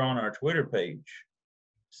here on our Twitter page.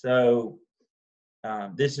 So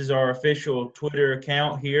this is our official Twitter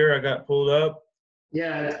account here. I got pulled up.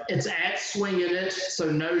 Yeah, it's at Swinging It, so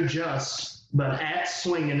no just, but at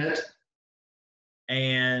Swinging It.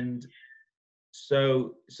 And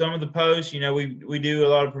so some of the posts, we do a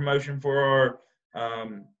lot of promotion for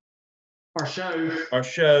our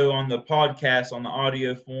show on the podcast on the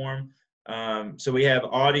audio form. So we have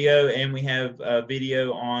audio and we have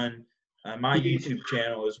video on my YouTube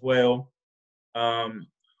channel as well.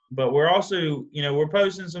 But we're also, we're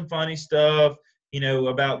posting some funny stuff,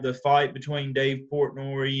 about the fight between Dave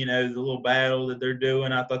Portnoy, the little battle that they're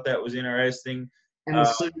doing. I thought that was interesting. And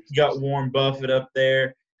got Warren Buffett up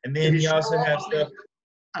there. And then you also have stuff.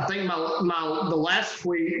 I think the last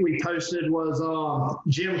tweet we posted was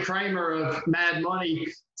Jim Cramer of Mad Money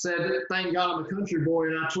said, "Thank God I'm a country boy,"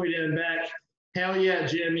 and I tweeted him back, "Hell yeah,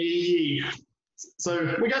 Jim, yee."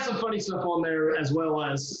 So we got some funny stuff on there as well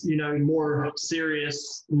as more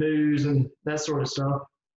serious news and that sort of stuff.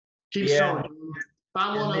 Keep going.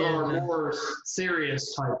 Find one of our more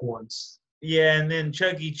serious type ones. Yeah, and then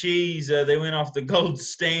Chuck E. Cheese, they went off the gold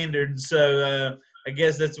standard, so I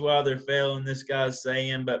guess that's why they're failing, this guy's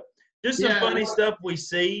saying. But just some funny stuff we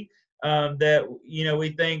see that, we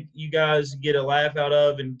think you guys get a laugh out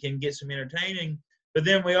of and can get some entertaining. But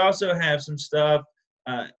then we also have some stuff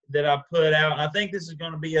that I put out. And I think this is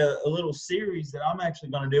going to be a little series that I'm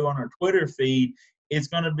actually going to do on our Twitter feed. It's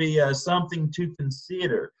going to be something to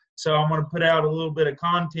consider. So I'm going to put out a little bit of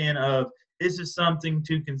content of this is something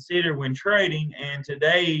to consider when trading. And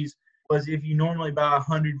today's was if you normally buy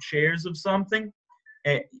 100 shares of something,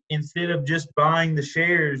 instead of just buying the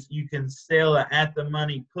shares, you can sell an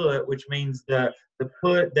at-the-money put, which means the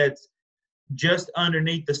put that's just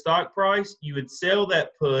underneath the stock price. You would sell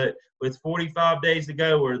that put with 45 days to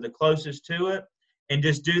go or the closest to it, and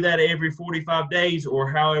just do that every 45 days or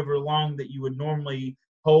however long that you would normally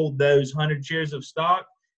hold those 100 shares of stock.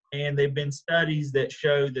 And there have been studies that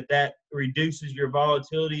show that reduces your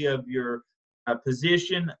volatility of your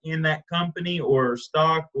position in that company or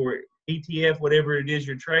stock or ETF, whatever it is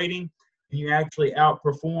you're trading, and you actually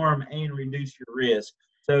outperform and reduce your risk.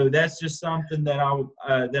 So that's just something that I'm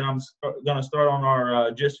going to start on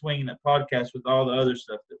our Just Swinging It podcast with all the other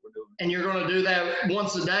stuff that we're doing. And you're going to do that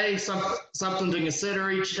once a day, something to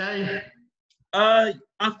consider each day? I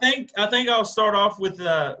think I'll start off with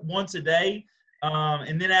once a day,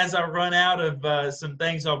 and then as I run out of some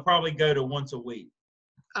things, I'll probably go to once a week.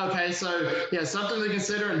 Okay, so something to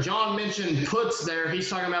consider. And John mentioned puts there. He's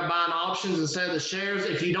talking about buying options instead of the shares.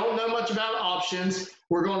 If you don't know much about options,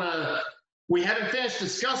 we haven't finished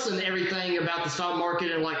discussing everything about the stock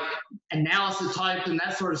market and like analysis type and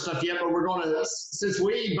that sort of stuff yet, but we're going to, since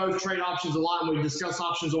we both trade options a lot and we discuss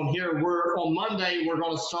options on here, on Monday, we're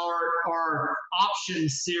going to start our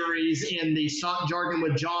options series in the Stock Jargon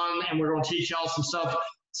with John, and we're going to teach y'all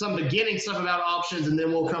some beginning stuff about options, and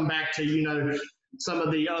then we'll come back to, some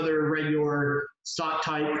of the other regular stock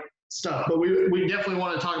type stuff. But we definitely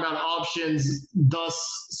want to talk about options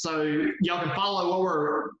so y'all can follow what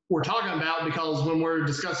we're talking about, because when we're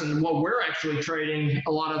discussing what we're actually trading,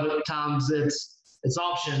 a lot of the times it's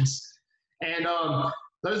options. And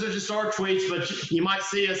those are just our tweets, but you might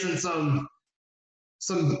see us in some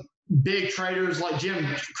big traders like Jim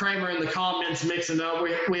Cramer in the comments mixing up.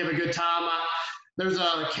 We have a good time. There's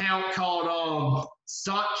an account called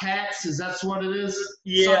Stock Cats. Is that what it is?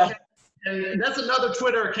 Yeah. And that's another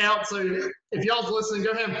Twitter account. So if y'all's listening,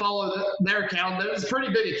 go ahead and follow their account. It's a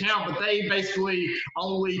pretty big account, but they basically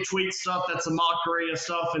only tweet stuff that's a mockery of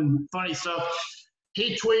stuff and funny stuff.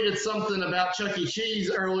 He tweeted something about Chuck E.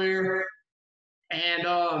 Cheese earlier,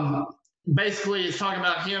 and basically it's talking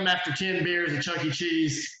about him after 10 beers at Chuck E.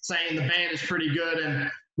 Cheese, saying the band is pretty good.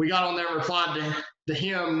 And we got on there and replied to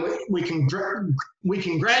him. We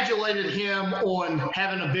congratulated him on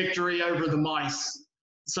having a victory over the mice.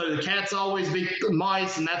 So the cats always beat the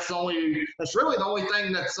mice, and that's really the only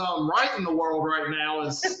thing that's right in the world right now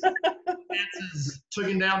is cats is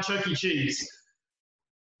taking down Chuck E. Cheese.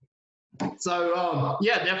 So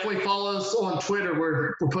yeah, definitely follow us on Twitter.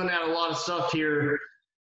 We're putting out a lot of stuff here.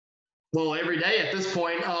 Well, every day at this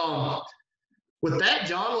point. With that,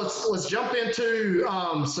 John, let's jump into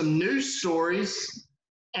some news stories,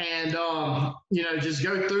 and just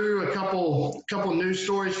go through a couple news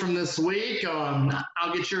stories from this week.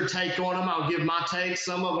 I'll get your take on them. I'll give my take.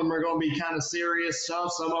 Some of them are going to be kind of serious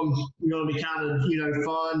stuff. Some of them are going to be kind of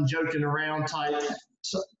fun, joking around type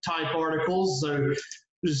articles. So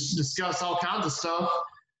just discuss all kinds of stuff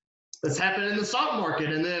that's happening in the stock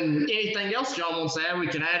market, and then anything else John wants to add, we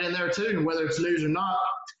can add in there too, whether it's news or not.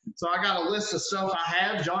 So I got a list of stuff I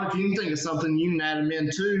have. John, if you can think of something, you can add them in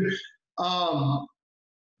too.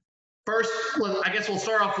 First, I guess we'll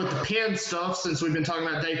start off with the Penn stuff, since we've been talking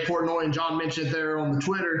about Dave Portnoy and John mentioned it there on the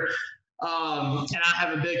Twitter. And I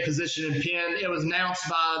have a big position in Penn. It was announced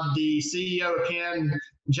by the CEO of Penn,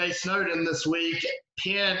 Jay Snowden, this week.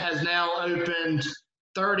 Penn has now opened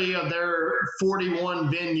 30 of their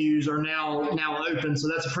 41 venues are now open, so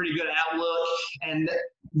that's a pretty good outlook. And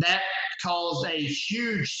that caused a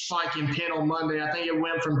huge spike in Penn on Monday. I think it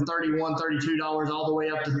went from $31, $32 all the way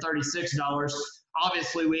up to $36.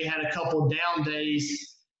 Obviously, we had a couple down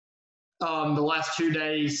days the last 2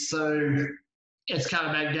 days, so it's kind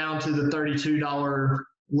of back down to the $32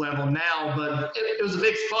 level now. But it was a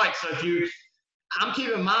big spike. So I'm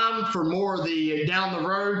keeping mine for more the down the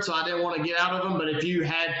road, so I didn't want to get out of them. But if you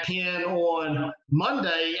had Penn on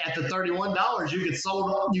Monday at the $31, you could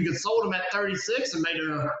sold them at 36 and made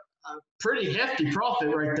a pretty hefty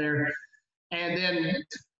profit right there. And then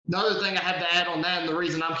the other thing I have to add on that, and the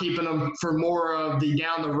reason I'm keeping them for more of the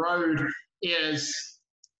down the road, is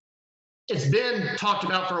it's been talked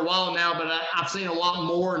about for a while now, but I've seen a lot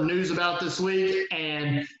more news about it this week,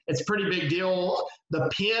 and it's a pretty big deal. The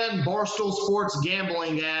Penn Barstool Sports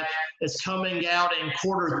gambling app is coming out in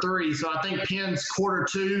Q3. So I think Penn's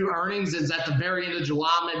Q2 earnings is at the very end of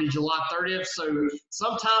July, maybe July 30th. So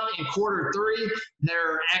sometime in Q3,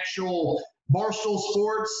 their actual Barstool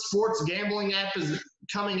Sports gambling app is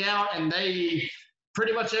coming out, and they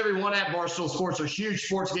pretty much everyone at Barstool Sports are huge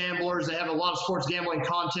sports gamblers. They have a lot of sports gambling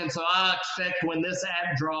content. So I expect when this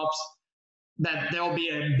app drops that there'll be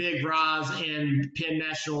a big rise in Penn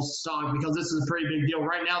National stock, because this is a pretty big deal.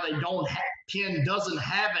 Right now, Penn doesn't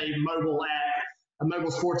have a mobile app, a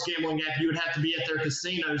mobile sports gambling app. You would have to be at their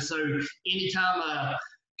casino. So anytime a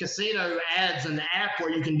casino adds an app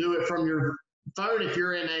where you can do it from your phone, if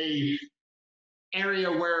you're in a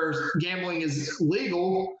area where gambling is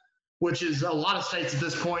legal, which is a lot of states at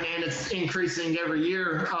this point, and it's increasing every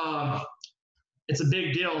year, it's a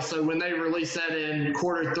big deal. So when they release that in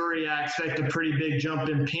Q3, I expect a pretty big jump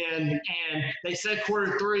in Penn. And they said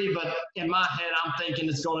Q3, but in my head, I'm thinking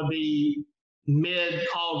it's going to be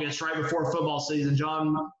mid-August, right before football season.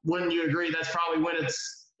 John, wouldn't you agree? That's probably when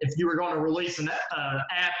if you were going to release an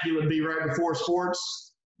app, you would be right before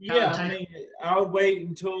sports. Yeah, I mean, I would wait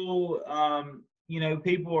until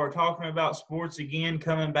people are talking about sports again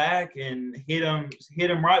coming back, and hit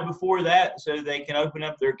them right before that, so they can open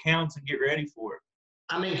up their accounts and get ready for it.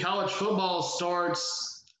 I mean, college football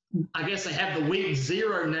starts, I guess they have the week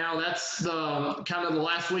 0 now. That's the kind of the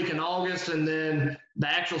last week in August, and then the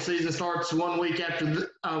actual season starts 1 week after.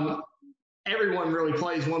 Everyone really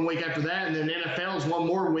plays 1 week after that, and then NFL is one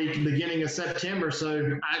more week, beginning of September.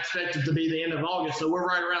 So I expect it to be the end of August. So we're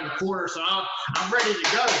right around the corner. So I'm ready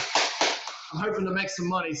to go. I'm hoping to make some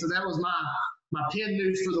money. So that was my Penn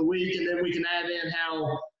news for the week, and then we can add in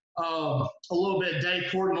how a little bit Dave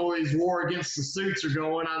Portnoy's war against the suits are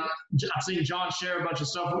going. I've seen John share a bunch of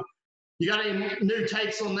stuff. You got any new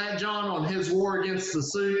takes on that, John, on his war against the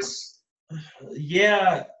suits?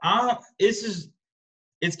 Yeah,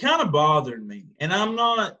 it's kind of bothered me, and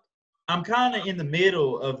I'm kind of in the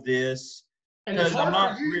middle of this, because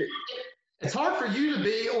it's hard for you to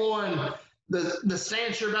be on the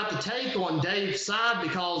stance you're about to take on Dave's side,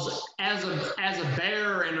 because as a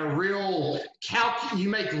bear and a real you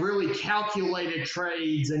make really calculated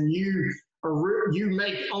trades, and you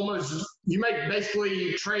make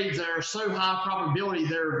basically trades that are so high probability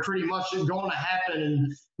they're pretty much going to happen,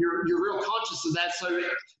 and you're real conscious of that. So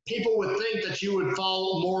people would think that you would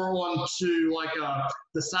fall more onto like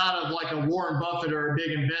the side of like a Warren Buffett or a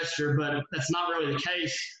big investor, but that's not really the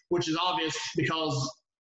case, which is obvious because,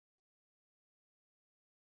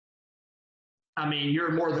 I mean,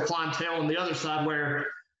 you're more the clientele on the other side where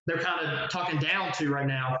they're kind of talking down to right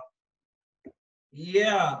now.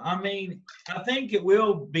 Yeah, I mean, I think it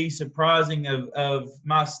will be surprising of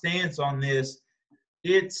my stance on this.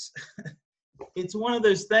 It's one of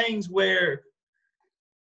those things where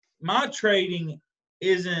my trading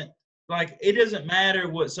isn't like, it doesn't matter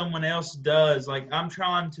what someone else does. Like, I'm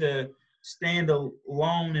trying to stand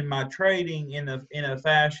alone in my trading in a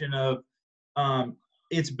fashion of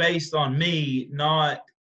it's based on me, not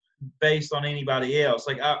based on anybody else.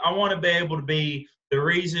 Like I want to be able to be the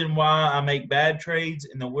reason why I make bad trades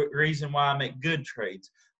and the reason why I make good trades.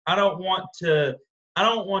 I don't want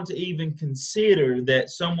to even consider that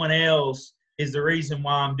someone else is the reason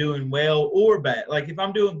why I'm doing well or bad. Like if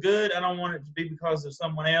I'm doing good, I don't want it to be because of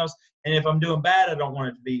someone else. And if I'm doing bad, I don't want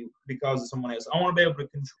it to be because of someone else. I want to be able to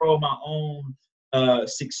control my own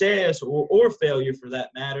success or failure for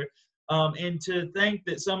that matter. And to think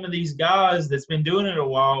that some of these guys that's been doing it a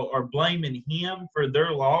while are blaming him for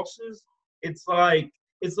their losses, it's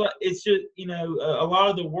just, you know, a lot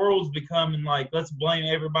of the world's becoming like, let's blame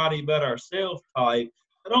everybody but ourselves type.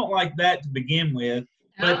 I don't like that to begin with.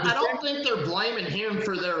 But I don't think they're blaming him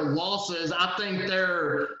for their losses. I think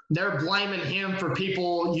they're blaming him for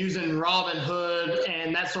people using Robinhood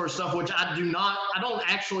and that sort of stuff, which I don't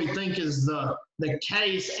actually think is the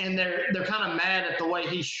case. And they're kind of mad at the way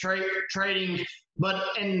he's trading.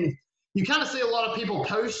 And you kind of see a lot of people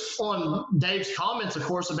post on Dave's comments, of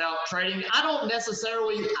course, about trading. I don't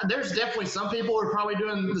necessarily. There's definitely some people who are probably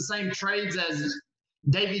doing the same trades as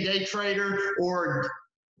Davey Day Trader or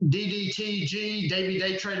DDTG, Davey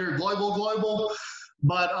Day Trader Global.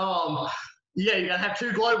 But yeah, you gotta have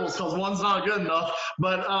two globals because one's not good enough.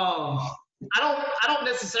 But I don't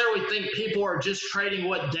necessarily think people are just trading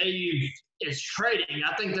what Dave is trading.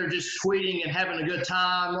 I think they're just tweeting and having a good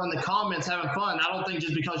time in the comments, having fun. I don't think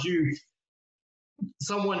just because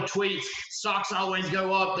someone tweets stocks always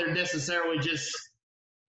go up, they're necessarily just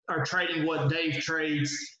are trading what Dave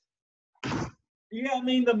trades. Yeah, I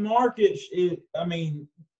mean the market.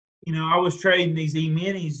 You know, I was trading these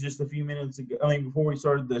E-minis just a few minutes ago. I mean, before we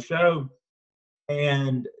started the show,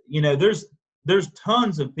 and you know, there's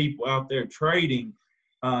tons of people out there trading,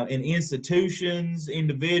 in institutions,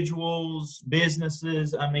 individuals,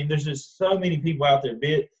 businesses. I mean, there's just so many people out there.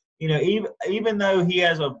 You know, even though he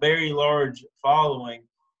has a very large following,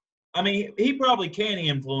 I mean, he probably can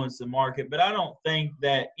influence the market, but I don't think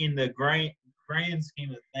that in the grand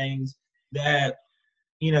scheme of things that,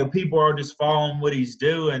 you know, people are just following what he's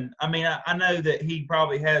doing. I mean, I know that he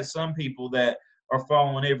probably has some people that are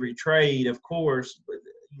following every trade, of course, but,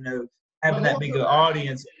 you know, having that big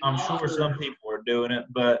audience, I'm sure some people are doing it.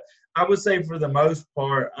 But I would say for the most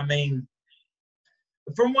part, I mean,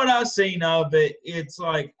 from what I've seen of it, it's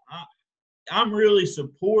like I'm really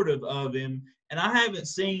supportive of him. And I haven't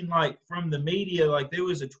seen, like, from the media, like there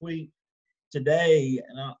was a tweet today,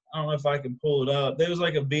 and I don't know if I can pull it up. There was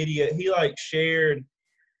like a video. He like shared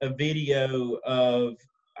a video of,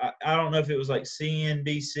 I don't know if it was like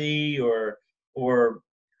CNBC or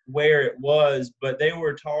where it was, but they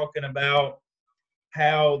were talking about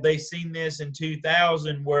how they seen this in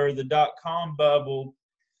 2000 where the .com bubble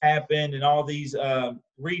happened and all these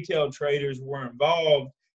retail traders were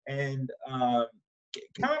involved and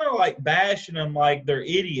kind of like bashing them like they're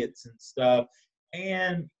idiots and stuff.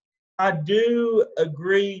 And I do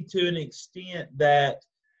agree to an extent that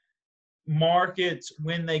markets,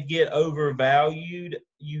 when they get overvalued,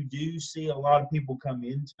 you do see a lot of people come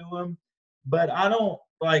into them. But I don't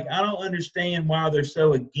understand why they're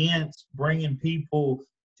so against bringing people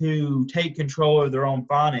to take control of their own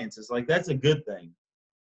finances. Like, that's a good thing.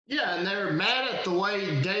 Yeah, and they're mad at the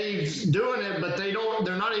way Dave's doing it, but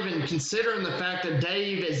they're not even considering the fact that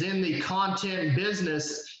Dave is in the content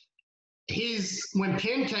business. When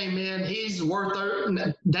Penn came in, Dave's worth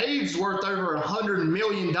over $100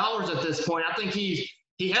 million at this point. I think he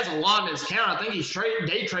has a lot in his account. I think he's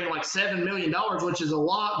day trading like $7 million, which is a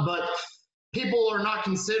lot, but people are not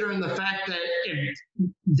considering the fact that if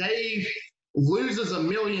Dave loses $1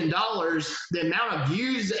 million, the amount of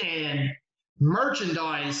views and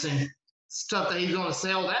merchandise and stuff that he's going to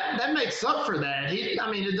sell, that makes up for that. It's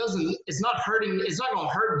not going to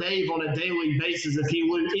hurt Dave on a daily basis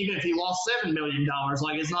even if he lost $7 million.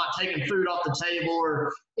 Like, it's not taking food off the table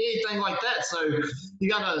or anything like that. So you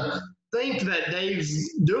got to think that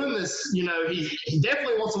Dave's doing this, you know, he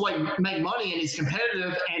definitely wants to make money and he's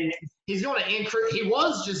competitive and he's going to increase. He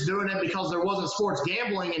was just doing it because there wasn't sports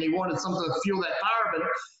gambling and he wanted something to fuel that fire, but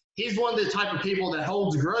he's one of the type of people that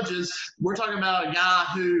holds grudges. We're talking about a guy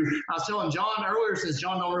who, I was telling John earlier, since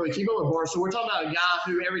John don't really keep up with horse, so we're talking about a guy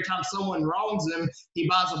who every time someone wrongs him, he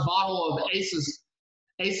buys a bottle of Ace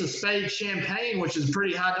of Spades champagne, which is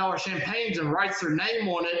pretty high dollar champagnes, and writes their name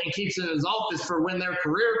on it and keeps it in his office for when their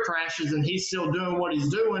career crashes and he's still doing what he's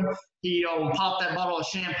doing. He pop that bottle of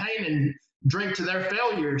champagne and drink to their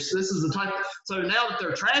failures. This is the type. So now that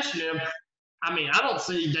they're trashing him, I mean, I don't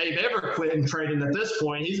see Dave ever quitting trading at this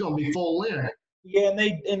point. He's going to be full in. Yeah,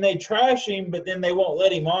 and they trash him, but then they won't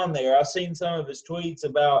let him on there. I've seen some of his tweets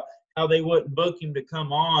about how they wouldn't book him to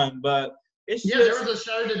come on, but it's Yeah, just, there was a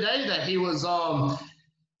show today that he was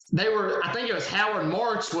they were, I think it was Howard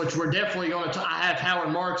Marks, which we're definitely going to, I have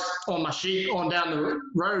Howard Marks on my sheet on down the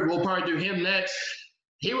road. We'll probably do him next.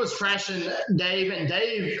 He was trashing Dave, and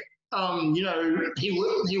Dave, you know, he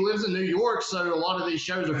lives in New York, so a lot of these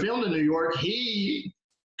shows are filmed in New York. He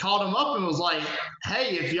called him up and was like,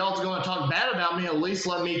 hey, if y'all's going to talk bad about me, at least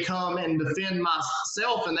let me come and defend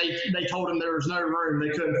myself. And they told him there was no room. They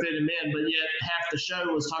couldn't fit him in, but yet half the show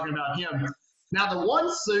was talking about him. Now, the one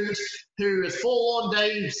suit who is full on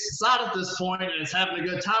Dave's side at this point and is having a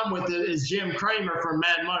good time with it is Jim Cramer from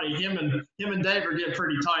Mad Money. Him and Dave are getting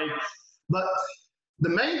pretty tight. But the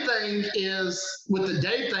main thing is with the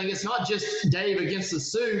Dave thing, it's not just Dave against the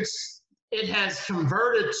suits. It has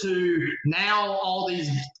converted to now all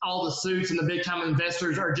the suits and the big time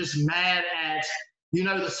investors are just mad at, you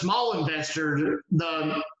know, the small investor,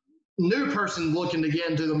 the new person looking to get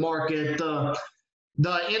into the market,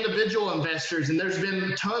 the individual investors. And there's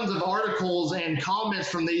been tons of articles and comments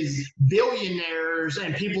from these billionaires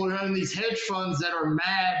and people who own these hedge funds that are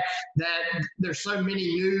mad that there's so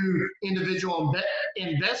many new individual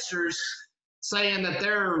investors saying that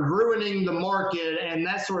they're ruining the market and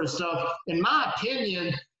that sort of stuff. In my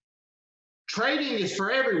opinion, trading is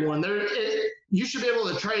for everyone. You should be able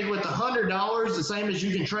to trade with $100 the same as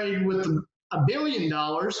you can trade with $1 billion.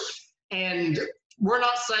 And we're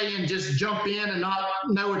not saying just jump in and not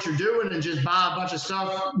know what you're doing and just buy a bunch of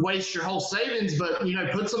stuff, waste your whole savings, but, you know,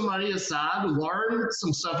 put some money aside, learn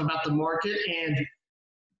some stuff about the market, and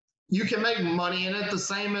you can make money in it the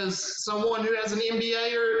same as someone who has an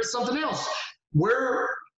MBA or something else. We're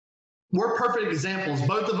perfect examples.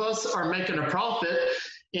 Both of us are making a profit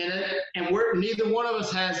in it, and neither one of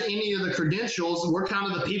us has any of the credentials. We're kind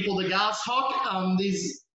of the people the guys talk,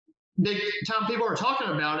 these big time people are talking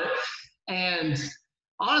about it. And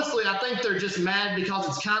honestly, I think they're just mad because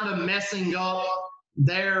it's kind of messing up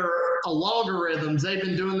their logarithms. They've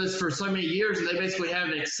been doing this for so many years, and they basically have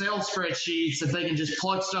Excel spreadsheets that they can just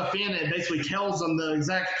plug stuff in. It basically tells them the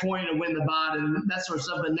exact point of when to buy it and that sort of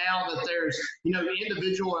stuff. But now that there's, you know,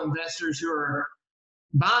 individual investors who are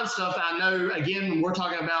buying stuff, I know, again, we're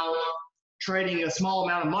talking about trading a small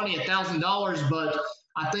amount of money, $1,000, but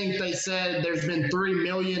I think they said there's been 3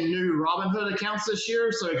 million new Robinhood accounts this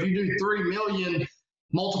year. So if you do 3 million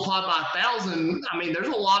multiplied by 1,000, I mean, there's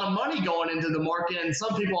a lot of money going into the market. And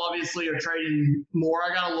some people obviously are trading more.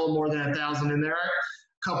 I got a little more than 1,000 in there,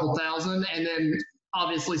 a couple thousand. And then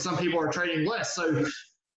obviously some people are trading less. So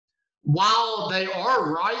while they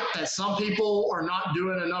are right that some people are not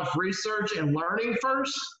doing enough research and learning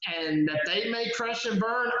first and that they may crash and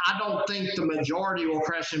burn, I don't think the majority will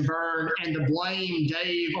crash and burn. And to blame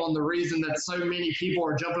Dave on the reason that so many people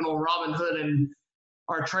are jumping on Robinhood and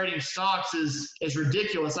are trading stocks is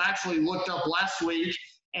ridiculous. I actually looked up last week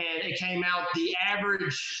and it came out the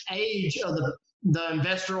average age of the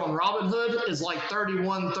investor on Robinhood is like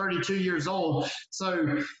 31, 32 years old.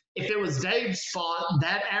 So if it was Dave's spot,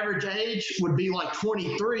 that average age would be like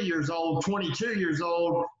 23 years old, 22 years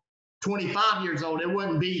old, 25 years old. It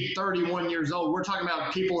wouldn't be 31 years old. We're talking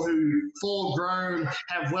about people who full grown,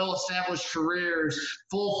 have well-established careers,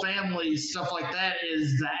 full families, stuff like that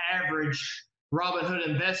is the average Robinhood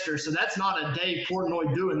investor. So that's not a Dave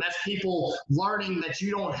Portnoy doing. That's people learning that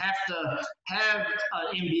you don't have to have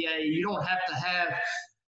an MBA. You don't have to have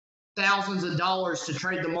thousands of dollars to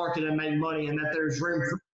trade the market and make money, and that there's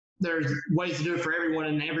ways to do it for everyone,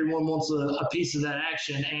 and everyone wants a piece of that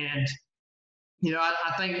action. And, you know,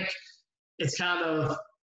 I think it's kind of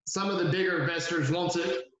some of the bigger investors wants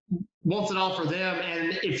it all for them.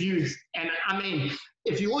 And if you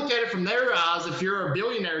look at it from their eyes, if you're a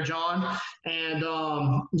billionaire, John, and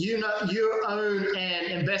you own an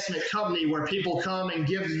investment company where people come and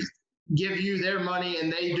give you their money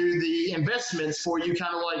and they do the investments for you,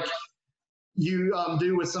 kind of like you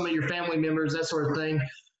do with some of your family members, that sort of thing.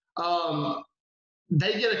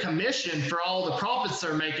 They get a commission for all the profits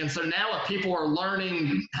they're making. So now if people are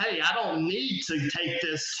learning, hey, I don't need to take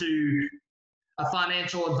this to a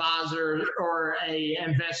financial advisor or a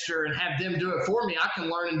investor and have them do it for me. I can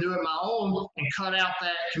learn and do it my own and cut out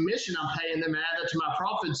that commission I'm paying them and add that to my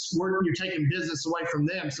profits where you're taking business away from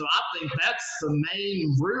them. So I think that's the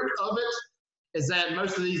main root of it, is that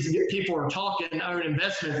most of these people are talking own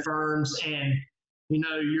investment firms, and, you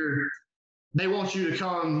know, they want you to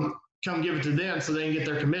come give it to them so they can get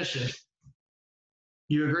their commission.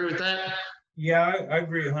 You agree with that? Yeah, I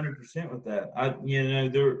agree 100% with that.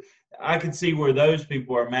 I could see where those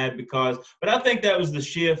people are mad but I think that was the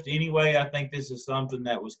shift anyway. I think this is something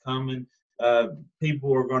that was coming.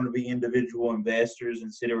 people are going to be individual investors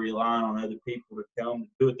instead of relying on other people to come and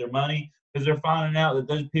do it their money, because they're finding out that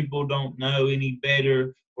those people don't know any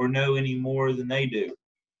better or know any more than they do.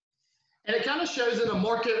 And it kind of shows in a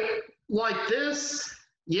market like this,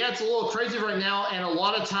 yeah, it's a little crazy right now. And a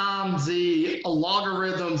lot of times the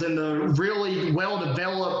algorithms and the really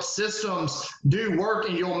well-developed systems do work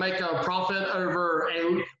and you'll make a profit over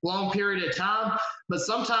a long period of time. But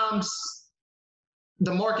sometimes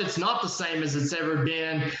the market's not the same as it's ever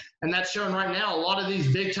been. And that's showing right now. A lot of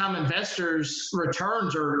these big time investors'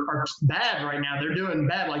 returns are bad right now. They're doing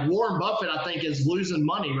bad. Like Warren Buffett, I think, is losing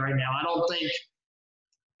money right now.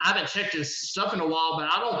 I haven't checked his stuff in a while,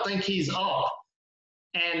 but I don't think he's up.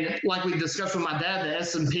 And like we discussed with my dad, the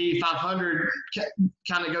S&P 500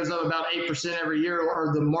 kind of goes up about 8% every year,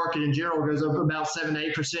 or the market in general goes up about 7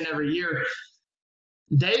 to 8% every year.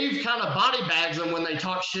 Dave kind of body bags them when they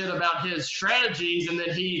talk shit about his strategies, and then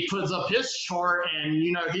he puts up his chart and,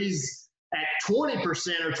 you know, he's at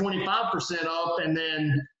 20% or 25% up, and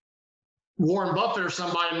then Warren Buffett or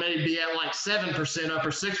somebody may be at like 7% up or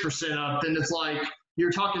 6% up. Then it's like,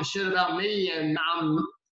 you're talking shit about me, and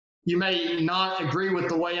you may not agree with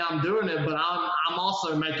the way I'm doing it, but I'm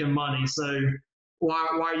also making money. So why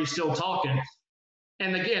are you still talking?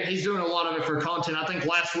 And again, he's doing a lot of it for content. I think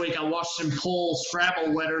last week I watched him pull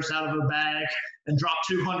Scrabble letters out of a bag and drop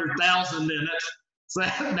 200,000 in it. So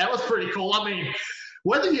that was pretty cool. I mean,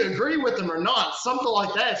 whether you agree with him or not, something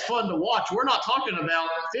like that is fun to watch. We're not talking about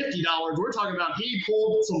 $50. We're talking about he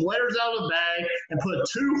pulled some letters out of a bag and put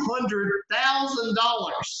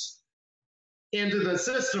 $200,000 into the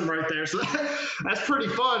system right there. So that's pretty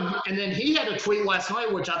fun. And then he had a tweet last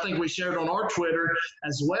night, which I think we shared on our Twitter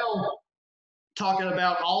as well, talking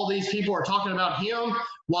about all these people are talking about him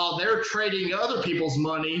while they're trading other people's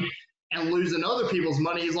money and losing other people's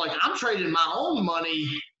money. He's like, I'm trading my own money,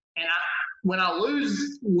 and when I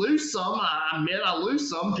lose some, I admit I lose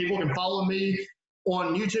some. People can follow me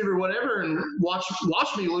on YouTube or whatever and watch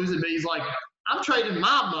me lose it. But he's like, I'm trading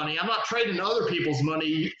my money. I'm not trading other people's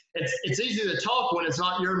money. It's easy to talk when it's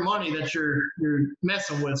not your money that you're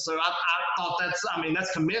messing with. So I thought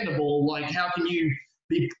that's commendable. Like, how can you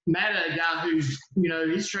be mad at a guy who's, you know,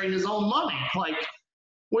 he's trading his own money? Like,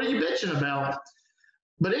 what are you bitching about?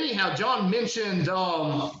 But anyhow, John mentioned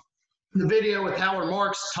the video with Howard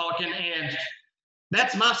Marks talking, and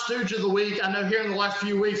that's my stooge of the week. I know here in the last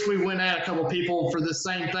few weeks we went at a couple people for the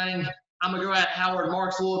same thing. I'm going to go at Howard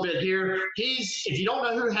Marks a little bit here. If you don't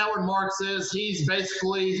know who Howard Marks is, he's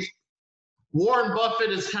basically Warren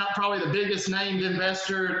Buffett is probably the biggest named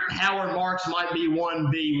investor. Howard Marks might be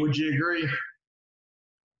 1B. Would you agree?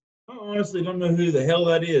 I honestly don't know who the hell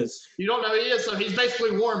that is. You don't know who he is? So he's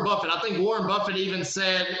basically Warren Buffett. I think Warren Buffett even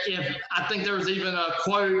said, I think there was even a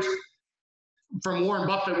quote from Warren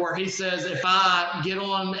Buffett where he says, if I get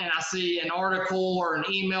on and I see an article or an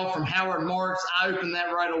email from Howard Marks, I open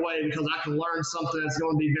that right away because I can learn something that's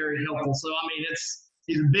going to be very helpful. So, I mean,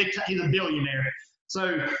 he's a billionaire.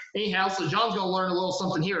 So anyhow, so John's going to learn a little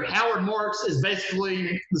something here. Howard Marks is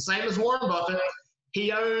basically the same as Warren Buffett.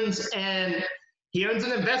 He owns an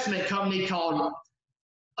investment company called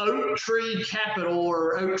Oak Tree Capital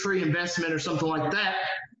or Oak Tree Investment or something like that.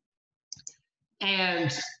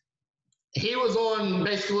 And he was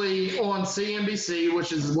basically on CNBC,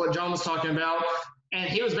 which is what John was talking about. And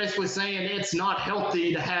he was basically saying it's not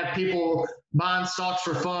healthy to have people buying stocks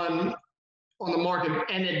for fun on the market.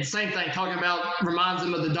 And the same thing, talking about, reminds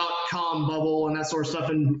him of the .com bubble and that sort of stuff.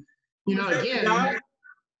 And, you know, again,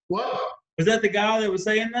 what? Was that the guy that was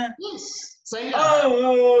saying that? Yes, same guy.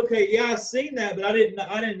 Oh, okay. Yeah, I seen that, but I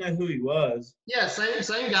didn't know who he was. Yeah,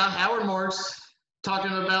 same guy, Howard Marks,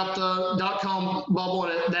 talking about the .com bubble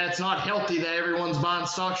and that's not healthy that everyone's buying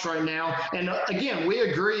stocks right now. And again, we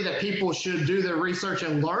agree that people should do their research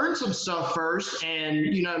and learn some stuff first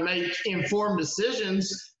and, you know, make informed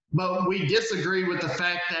decisions. But we disagree with the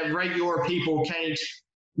fact that regular people can't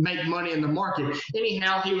make money in the market.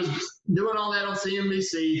 Anyhow, he was doing all that on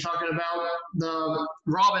CNBC, talking about the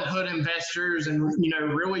Robinhood investors and, you know,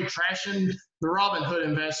 really trashing the Robinhood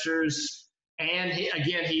investors. And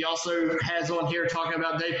he also has on here talking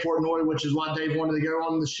about Dave Portnoy, which is why Dave wanted to go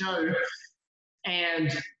on the show,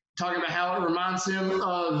 and talking about how it reminds him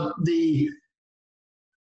of the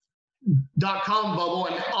 .com bubble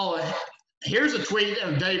and all that. Here's a tweet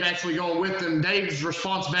of Dave actually going with them. Dave's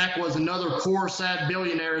response back was, another poor, sad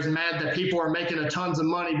billionaire is mad that people are making a tons of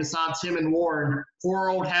money besides him and Warren. Poor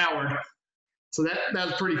old Howard. So that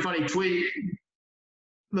was a pretty funny tweet.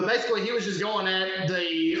 But basically, he was just going at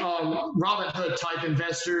the Robinhood type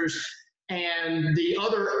investors. and the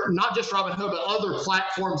other, not just Robinhood, but other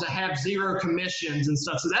platforms that have zero commissions and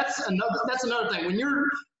stuff. So that's another thing. When you're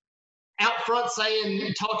out front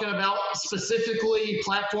talking about specifically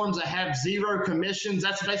platforms that have zero commissions,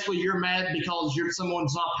 that's basically you're mad because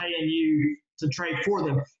someone's not paying you to trade for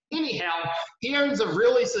them. Anyhow, he owns a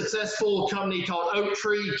really successful company called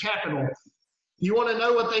Oaktree Capital. You want to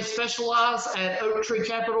know what they specialize at Oaktree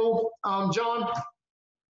Capital, John?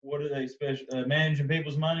 What do they managing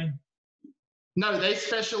people's money? No, they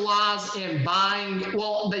specialize in buying.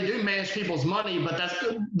 Well, they do manage people's money, but that's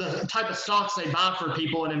the type of stocks they buy for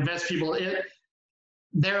people and invest people in.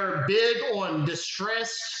 They're big on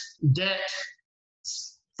distressed debt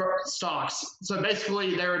stocks. So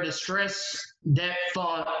basically, they're a distressed debt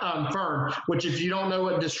firm, which if you don't know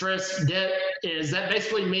what distressed debt is, that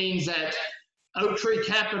basically means that Oaktree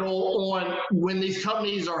Capital, when these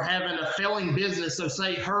companies are having a failing business, so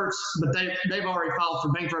say Hertz, but they've already filed for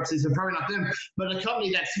bankruptcy, so probably not them, but a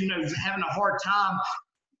company that's having a hard time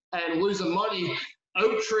and losing money,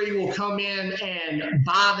 Oaktree will come in and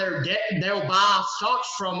buy their debt. They'll buy stocks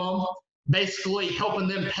from them, basically helping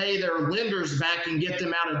them pay their lenders back and get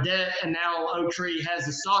them out of debt. And now Oaktree has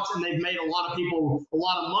the stocks, and they've made a lot of people a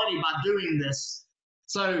lot of money by doing this.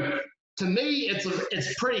 So to me,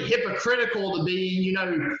 it's pretty hypocritical to be,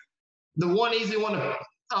 the one easy one to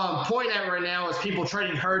point at right now is people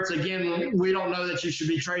trading Hertz. Again, we don't know that you should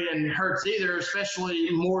be trading Hertz either,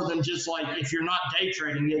 especially more than just like if you're not day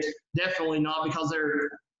trading it, definitely not, because they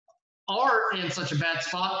are in such a bad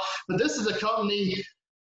spot. But this is a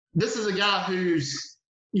guy who's,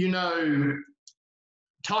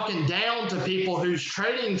 talking down to people who's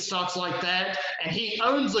trading stocks like that, and he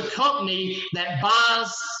owns a company that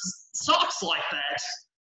buys stocks like that.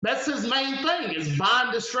 That's his main thing, is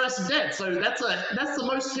buying distressed debt. So that's the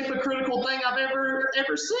most hypocritical thing I've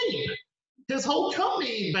ever seen. His whole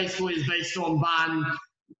company basically is based on buying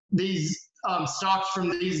these stocks from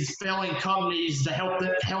these failing companies to help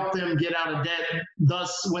them get out of debt.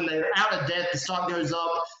 Thus, when they're out of debt, the stock goes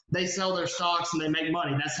up, they sell their stocks and they make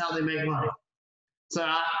money. That's how they make money. So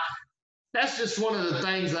that's just one of the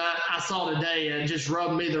things that I saw today, and it just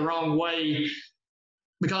rubbed me the wrong way,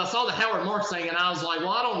 because I saw the Howard Marks thing and I was like,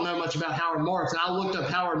 well, I don't know much about Howard Marks. And I looked up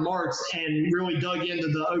Howard Marks and really dug into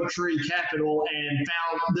the Oaktree Capital and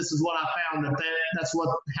found, this is what I found, that's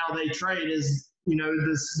how they trade is,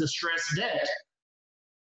 this distressed debt.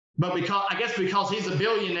 But because he's a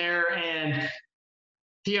billionaire and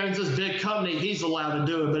he owns this big company, he's allowed to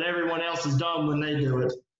do it, but everyone else is dumb when they do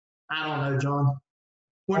it. I don't know, John.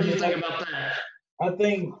 What do you think about that? I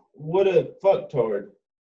think what a fucktard.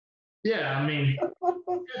 Yeah, I mean,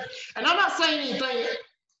 and I'm not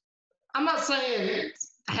saying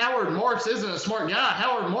Howard Marks isn't a smart guy.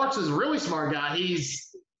 Howard Marks is a really smart guy.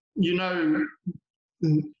 He's,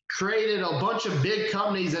 created a bunch of big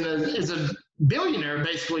companies and is a billionaire,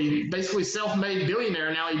 basically self-made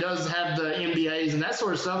billionaire. Now he does have the MBAs and that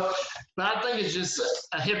sort of stuff, but I think it's just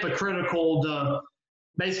a hypocritical to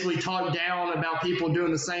basically talk down about people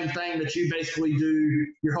doing the same thing that you basically do,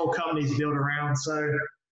 your whole company's built around. So,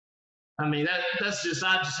 I mean, I just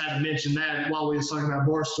had to mention that while we were talking about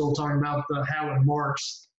Barstool, talking about the Howard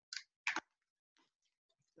Marks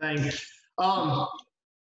thing.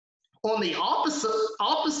 On the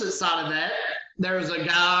opposite side of that, there's a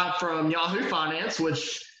guy from Yahoo Finance,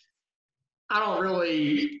 which I don't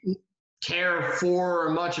really care for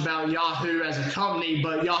much about Yahoo as a company,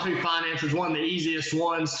 but Yahoo Finance is one of the easiest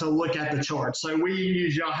ones to look at the charts. So we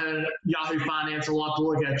use Yahoo Finance a lot to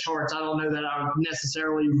look at charts. I don't know that I would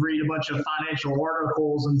necessarily read a bunch of financial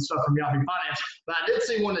articles and stuff from Yahoo Finance, but I did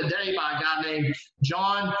see one today by a guy named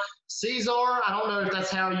John Cesar. I don't know if that's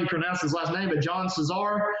how you pronounce his last name, but John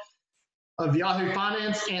Cesar of Yahoo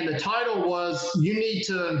Finance, and the title was, "You Need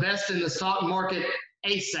to Invest in the Stock Market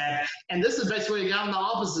ASAP." And this is basically a guy on the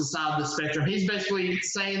opposite side of the spectrum. He's basically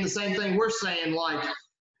saying the same thing we're saying, like,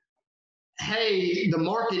 hey, the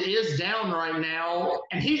market is down right now.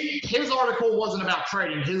 And his article wasn't about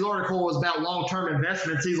trading. His article was about long-term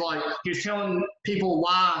investments. He was telling people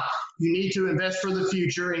why you need to invest for the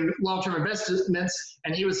future in long-term investments.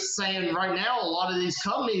 And he was saying right now, a lot of these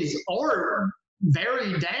companies are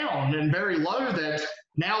very down and very low, that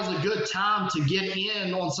now's a good time to get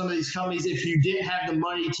in on some of these companies. If you didn't have the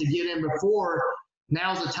money to get in before,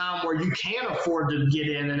 now's a time where you can afford to get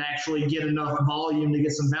in and actually get enough volume to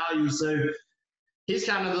get some value. So he's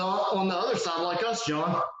kind of on the other side like us,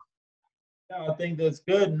 John. Yeah, I think that's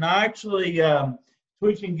good. And I actually,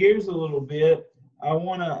 switching gears a little bit, I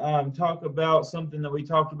want to talk about something that we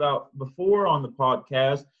talked about before on the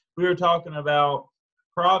podcast. We were talking about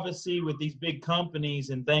privacy with these big companies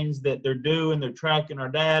and things that they're doing. They're tracking our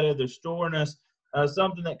data. They're storing us.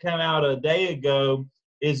 Something that came out a day ago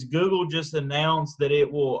is Google just announced that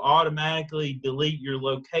it will automatically delete your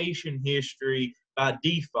location history by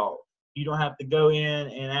default. You don't have to go in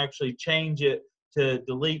and actually change it to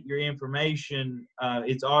delete your information.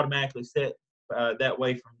 It's automatically set that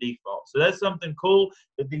way from default. So that's something cool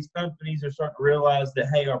that these companies are starting to realize that,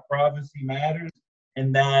 hey, our privacy matters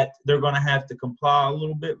and that they're going to have to comply a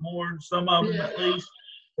little bit more, some of them at least.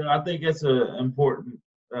 So I think that's an important.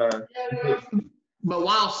 But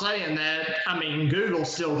while saying that, I mean,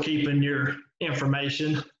 Google's still keeping your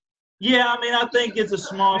information. Yeah, I mean, I think it's a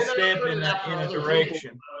small step in a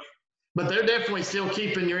direction. But they're definitely still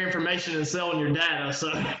keeping your information and selling your data.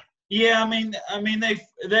 So yeah, I mean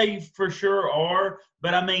they for sure are,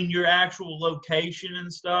 but I mean your actual location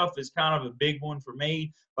and stuff is kind of a big one for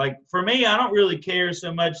me. Like for me, I don't really care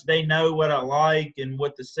so much they know what I like and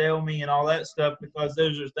what to sell me and all that stuff, because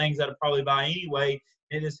those are things that I'd probably buy anyway.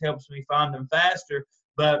 It just helps me find them faster.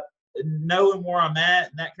 But knowing where I'm at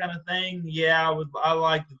and that kind of thing, yeah, I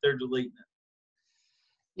like that they're deleting it.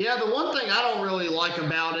 Yeah, the one thing I don't really like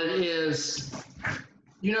about it is,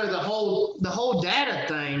 you know, the whole data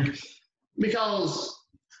thing, because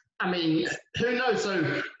I mean, who knows?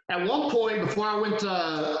 So at one point before I went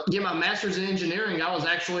to get my master's in engineering, I was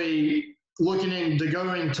actually looking into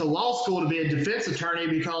going to law school to be a defense attorney,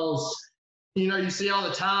 because, you know, you see all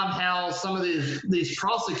the time how some of these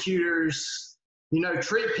prosecutors, you know,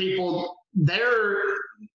 treat people.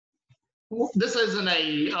 This isn't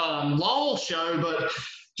a law show, but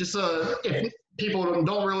just if people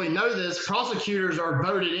don't really know this, prosecutors are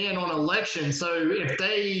voted in on elections. So if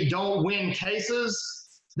they don't win cases,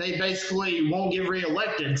 they basically won't get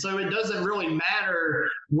reelected. So it doesn't really matter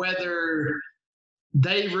whether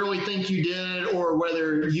they really think you did or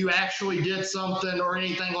whether you actually did something or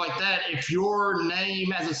anything like that. If your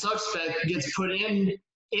name as a suspect gets put in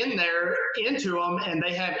there into them and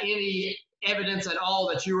they have any evidence at all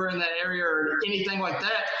that you were in that area or anything like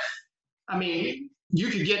that, I mean, you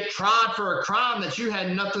could get tried for a crime that you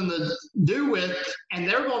had nothing to do with, and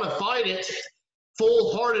they're going to fight it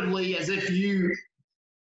full-heartedly as if you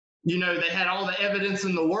know, they had all the evidence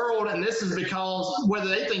in the world, and this is because, whether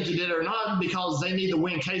they think you did or not, because they need to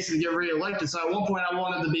win cases to get reelected. So at one point I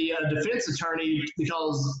wanted to be a defense attorney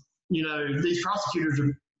because, you know, these prosecutors are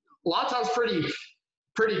a lot of times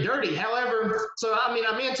pretty dirty. However, so I mean,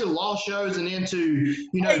 I'm into law shows and into,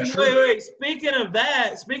 you know. Hey, wait. Speaking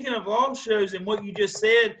of law shows and what you just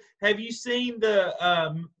said, have you seen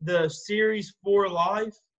the series For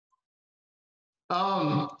Life?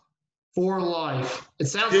 For Life. It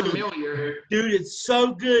sounds familiar. Dude, it's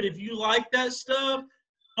so good. If you like that stuff,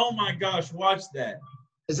 oh my gosh, watch that.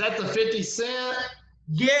 Is that the 50 Cent?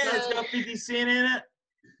 Yeah, it's got 50 Cent in it.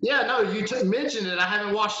 Yeah, no, you mentioned it. I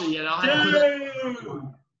haven't watched it yet. Dude,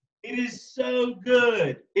 it is so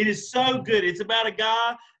good. It is so good. It's about a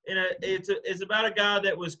guy, it's about a guy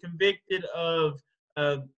that was convicted of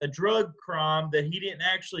a drug crime that he didn't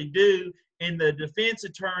actually do, and the defense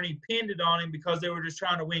attorney pinned it on him because they were just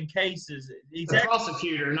trying to win cases. The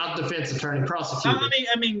prosecutor, not defense attorney, prosecutor.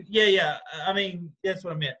 I mean, yeah. I mean, that's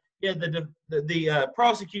what I meant. Yeah, the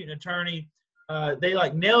prosecuting attorney, they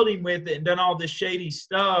like nailed him with it and done all this shady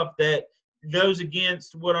stuff that goes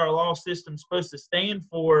against what our law system's supposed to stand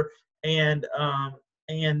for, and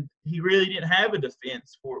he really didn't have a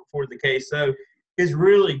defense for the case. So it's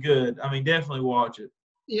really good. I mean, definitely watch it.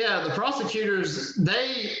 Yeah, the prosecutors,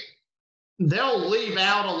 they'll leave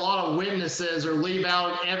out a lot of witnesses or leave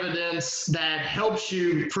out evidence that helps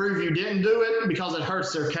you prove you didn't do it because it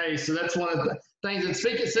hurts their case. So that's one of the things. And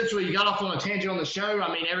speaking, essentially, you got off on a tangent on the show.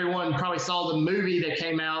 I mean, everyone probably saw the movie that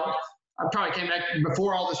came out. I probably came back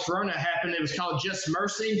before all this corona happened. It was called Just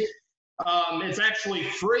Mercy. It's actually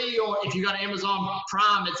free, or if you got Amazon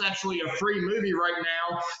Prime, it's actually a free movie right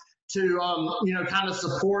now to, you know, kind of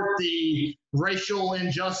support the racial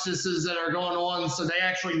injustices that are going on. So they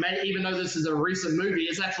actually made, even though this is a recent movie,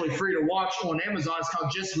 it's actually free to watch on Amazon. It's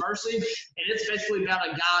called Just Mercy. And it's basically about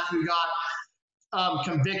a guy who got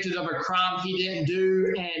convicted of a crime he didn't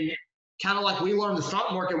do. And kind of like we learned the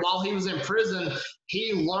stock market while he was in prison,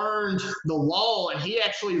 he learned the law, and he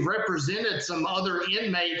actually represented some other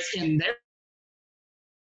inmates in their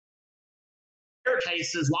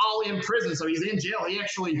cases while in prison. So he's in jail. He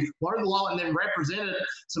actually learned the law and then represented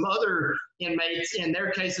some other inmates in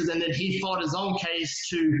their cases. And then he fought his own case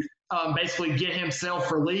to basically get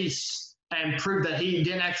himself released and prove that he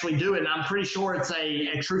didn't actually do it. And I'm pretty sure it's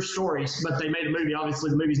a true story, but they made a movie.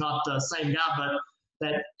 Obviously, the movie's not the same guy, but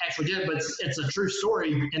that actually did it, but it's a true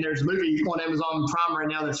story. And there's a movie on Amazon Prime right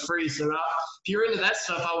now that's free. So if you're into that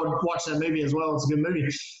stuff, I would watch that movie as well. It's a good movie.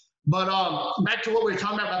 But back to what we were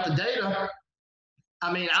talking about the data.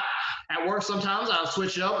 I mean, at work sometimes I'll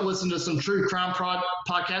switch it up, listen to some true crime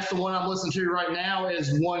podcasts. The one I'm listening to right now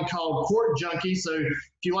is one called Court Junkie. So if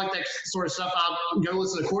you like that sort of stuff, I'll go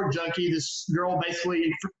listen to Court Junkie. This girl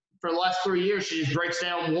basically, for the last 3 years, she just breaks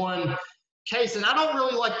down one case. And I don't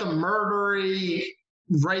really like the murdery,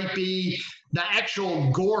 rapey, the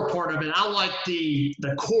actual gore part of it. I like the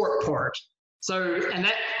court part. So, and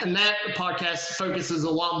that podcast focuses a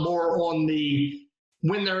lot more on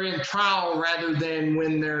when they're in trial rather than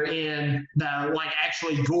when they're in the like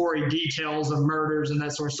actually gory details of murders and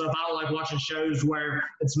that sort of stuff. I don't like watching shows where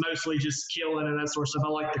it's mostly just killing and that sort of stuff. I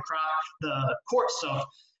like the court stuff.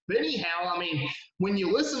 But anyhow, I mean, when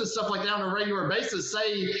you listen to stuff like that on a regular basis,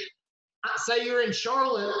 say you're in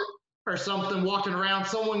Charlotte or something walking around,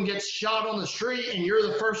 someone gets shot on the street and you're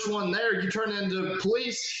the first one there, you turn into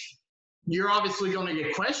police, you're obviously going to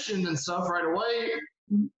get questioned and stuff right away.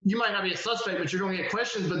 You might not be a suspect, but you're going to get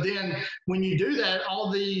questions. But then when you do that,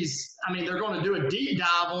 they're going to do a deep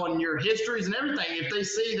dive on your histories and everything. If they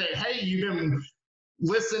see that, hey, you've been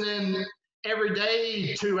listening every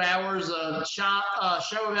day 2 hours a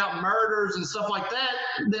show about murders and stuff like that,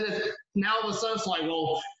 then now all of a sudden it's like,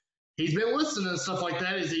 well, he's been listening to stuff like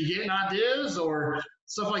that. Is he getting ideas or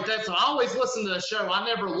stuff like that? So I always listen to the show. I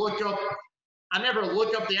never look up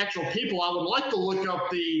the actual people. I would like to look up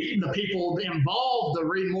the people involved to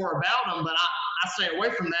read more about them, but I stay away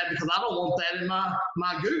from that because I don't want that in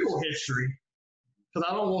my Google history. Because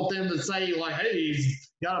I don't want them to say, like, hey, he's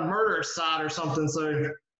got a murder side or something. So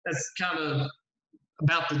that's kind of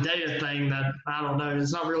about the data thing that, I don't know.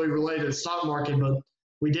 It's not really related to the stock market, but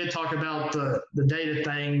we did talk about the data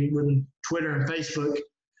thing with Twitter and Facebook.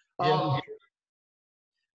 Yeah.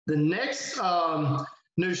 The next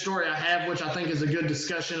news story I have, which I think is a good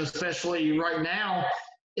discussion, especially right now,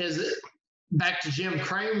 is back to Jim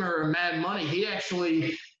Cramer and Mad Money. He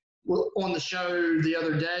actually, on the show the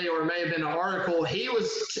other day, or it may have been an article, he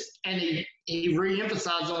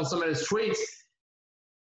re-emphasized on some of his tweets.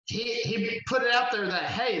 He put it out there that,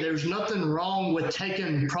 hey, there's nothing wrong with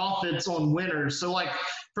taking profits on winners. So, like,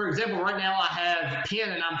 for example, right now I have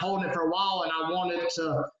PENN and I'm holding it for a while and I want it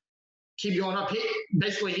to keep going up.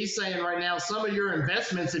 He's saying right now, some of your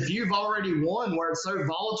investments, if you've already won where it's so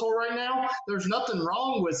volatile right now, there's nothing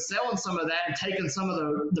wrong with selling some of that and taking some of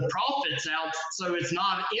the profits out so it's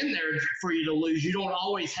not in there for you to lose. You don't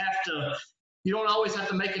always have to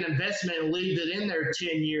make an investment and leave it in there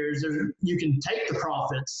 10 years. You can take the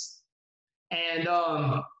profits. And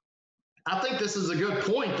I think this is a good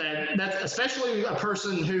point that's especially a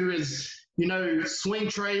person who is, swing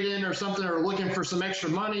trading or something or looking for some extra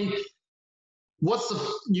money.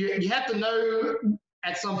 You have to know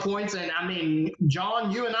at some points, and I mean, John,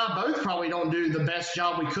 you and I both probably don't do the best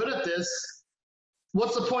job we could at this.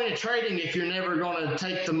 What's the point of trading if you're never going to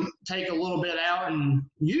take a little bit out and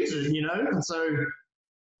use it, And so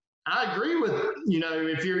I agree with,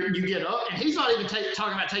 if you get up, and he's not even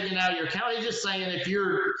talking about taking it out of your account. He's just saying if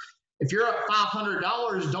you're up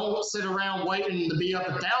 $500, don't sit around waiting to be up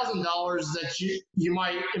 $1,000 that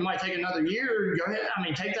it might take another year. Go ahead. I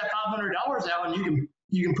mean, take that $500 out and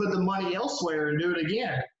you can put the money elsewhere and do it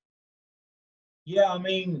again. Yeah. I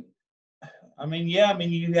mean,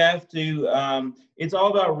 you have to, it's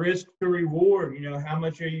all about risk to reward. How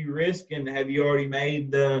much are you risking? Have you already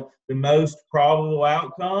made the most probable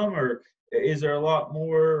outcome, or is there a lot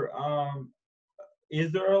more,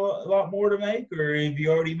 to make, or have you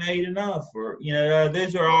already made enough? Or,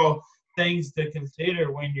 those are all things to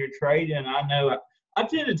consider when you're trading. I know I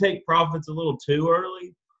tend to take profits a little too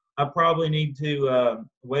early. I probably need to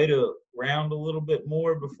wait around a little bit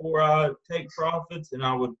more before I take profits, and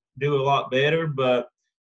I would do a lot better. But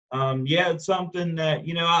it's something that,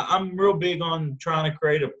 I'm real big on trying to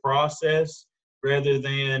create a process rather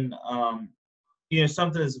than,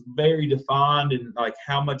 something that's very defined and like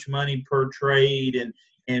how much money per trade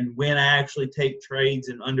and when I actually take trades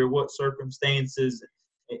and under what circumstances,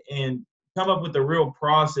 and come up with a real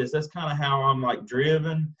process. That's kind of how I'm like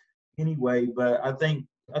driven anyway. But I think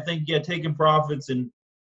taking profits and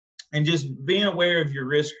just being aware of your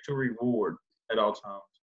risk to reward at all times.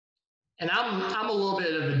 And I'm a little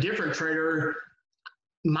bit of a different trader.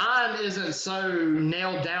 Mine isn't so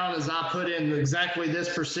nailed down as I put in exactly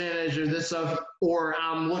this percentage or this stuff, or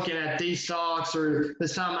I'm looking at these stocks, or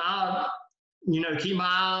this time I, keep my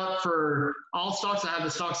eye out for all stocks. I have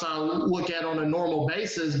the stocks I look at on a normal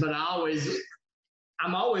basis, but I'm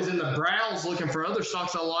always in the browse looking for other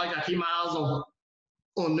stocks I like. I keep my eyes on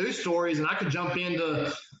on news stories, and I could jump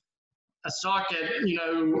into a stock at, you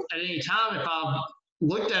know, at any time if I've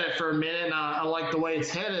looked at it for a minute and I like the way it's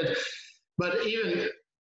headed. But even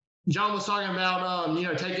John was talking about, you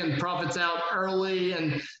know, taking profits out early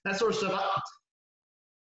and that sort of stuff.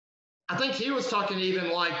 I think he was talking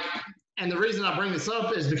even like, and the reason I bring this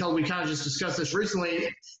up is because we kind of just discussed this recently.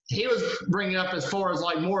 He was bringing up as far as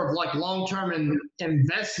like more of like long-term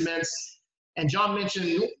investments. And John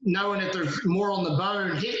mentioned knowing that there's more on the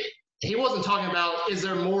bone. He wasn't talking about, is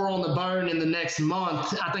there more on the bone in the next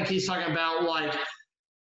month? I think he's talking about like,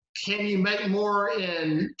 can you make more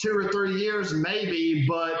in 2 or 3 years? Maybe,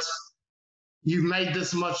 but you've made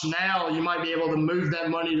this much now. You might be able to move that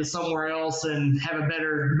money to somewhere else and have a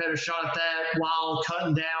better shot at that while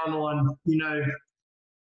cutting down on, you know,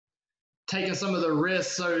 taking some of the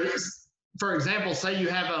risks. So, for example, say you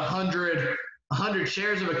have 100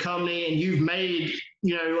 shares of a company and you've made,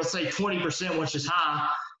 you know, let's say 20%, which is high,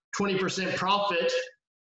 20% profit.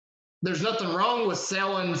 There's nothing wrong with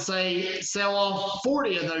sell off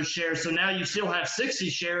 40 of those shares. So now you still have 60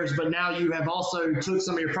 shares, but now you have also took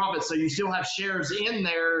some of your profits. So you still have shares in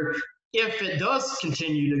there if it does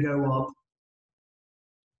continue to go up.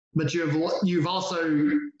 But you've also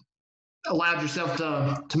allowed yourself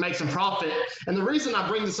to make some profit. And the reason I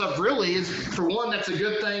bring this up really is, for one, that's a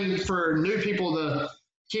good thing for new people to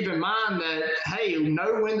keep in mind that, hey,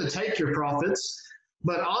 know when to take your profits.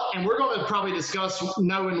 And we're going to probably discuss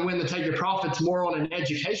knowing when to take your profits more on an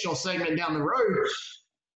educational segment down the road.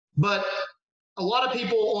 But a lot of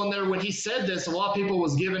people on there, when he said this, a lot of people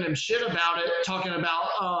was giving him shit about it, talking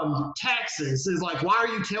about taxes. It's like, why are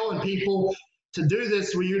you telling people to do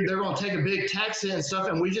this when they're going to take a big tax hit and stuff?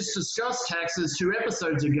 And we just discussed taxes 2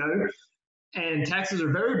 episodes ago. And taxes are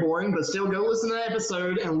very boring, but still go listen to that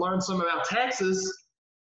episode and learn some about taxes.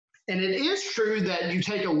 And it is true that you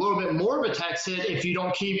take a little bit more of a tax hit if you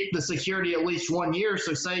don't keep the security at least 1 year.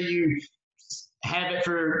 So say you have it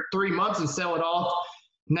for 3 months and sell it off.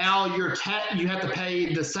 Now you have to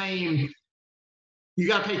pay the same. You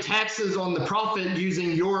got to pay taxes on the profit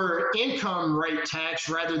using your income rate tax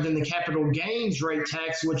rather than the capital gains rate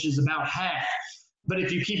tax, which is about half. But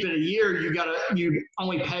if you keep it a year, you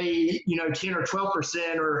only pay, you know, 10 or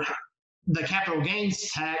 12% or the capital gains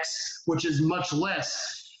tax, which is much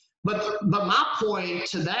less. But my point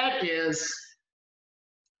to that is,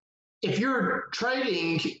 if you're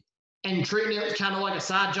trading and treating it kind of like a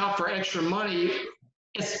side job for extra money,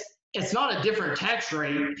 it's not a different tax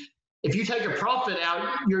rate. If you take a profit out,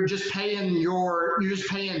 you're just paying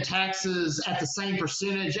taxes at the same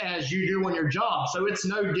percentage as you do on your job. So it's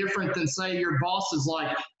no different than, say, your boss is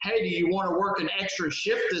like, hey, do you want to work an extra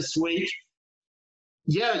shift this week?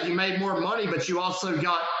 Yeah, you made more money, but you also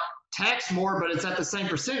got tax more, but it's at the same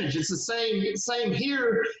percentage. It's the same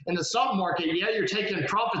here in the stock market. Yeah, you're taking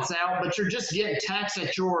profits out, but you're just getting taxed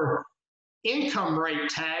at your income rate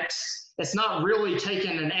tax. It's not really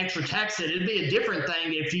taking an extra tax hit. It'd be a different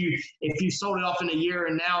thing if you sold it off in a year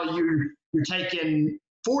and now you're taking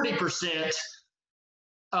 40%.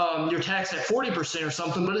 You're taxed at 40% or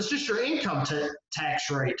something, but it's just your income tax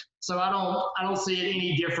rate. So I don't see it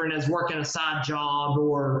any different as working a side job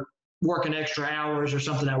or working extra hours or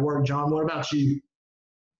something at work. John, what about you?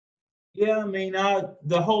 Yeah, I mean,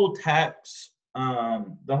 the whole tax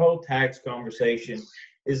conversation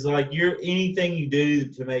is like, anything you do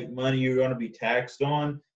to make money, you're going to be taxed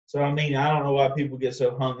on. So, I mean, I don't know why people get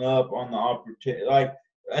so hung up on the opportunity. Like,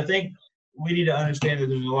 I think we need to understand that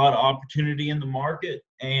there's a lot of opportunity in the market,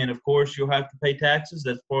 and of course, you'll have to pay taxes.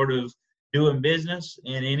 That's part of doing business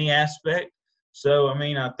in any aspect. So, I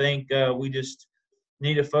mean, I think we just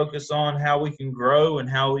need to focus on how we can grow and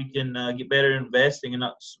how we can get better at investing and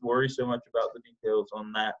not worry so much about the details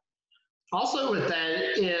on that. Also with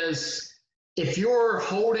that is, if you're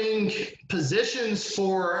holding positions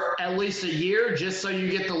for at least a year just so you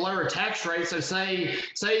get the lower tax rate, so say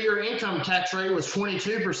your income tax rate was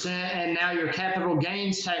 22% and now your capital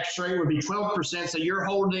gains tax rate would be 12%, so you're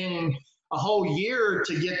holding a whole year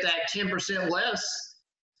to get that 10% less.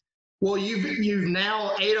 Well, you've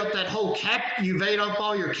now ate up that whole you've ate up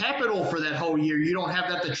all your capital for that whole year. You don't have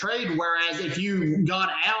that to trade. Whereas if you got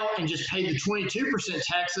out and just paid the 22%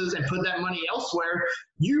 taxes and put that money elsewhere,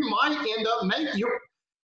 you might end up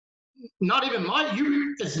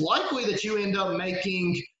it's likely that you end up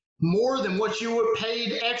making more than what you would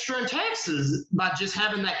paid extra in taxes by just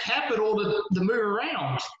having that capital to move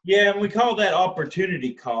around. Yeah, and we call that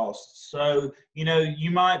opportunity cost. So, you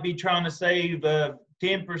might be trying to save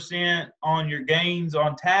 10% on your gains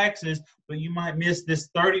on taxes, but you might miss this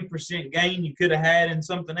 30% gain you could have had in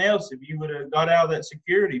something else if you would have got out of that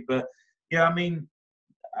security. But yeah, I mean,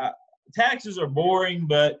 taxes are boring,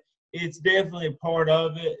 but it's definitely a part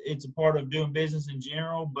of it. It's a part of doing business in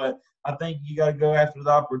general, but I think you got to go after the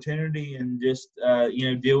opportunity and just,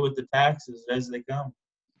 deal with the taxes as they come.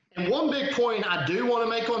 And one big point I do want to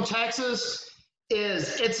make on taxes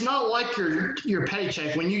is it's not like your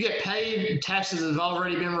paycheck. When you get paid, taxes have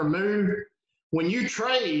already been removed. When you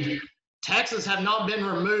trade, taxes have not been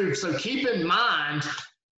removed. So keep in mind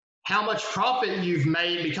how much profit you've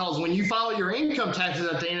made, because when you file your income taxes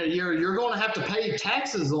at the end of the year, you're going to have to pay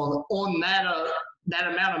taxes on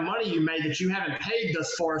that amount of money you made that you haven't paid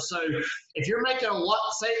thus far. So if you're making a lot,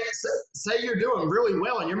 say you're doing really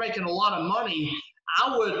well and you're making a lot of money,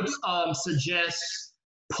 I would suggest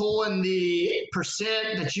pulling the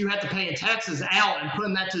percent that you have to pay in taxes out and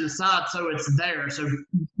putting that to the side so it's there. So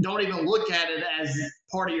don't even look at it as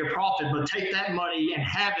part of your profit, but take that money and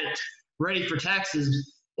have it ready for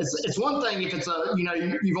taxes. It's one thing if it's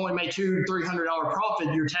you've only made $200-300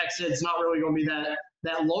 profit, your tax hit's not really going to be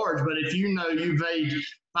that large. But if you've made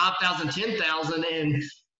 $5,000, $10,000, and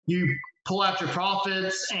you pull out your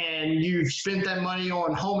profits and you've spent that money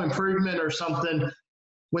on home improvement or something,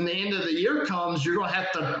 when the end of the year comes, you're going to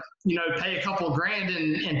have to pay a couple of grand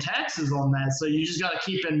in taxes on that. So you just got to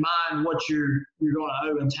keep in mind what you're going to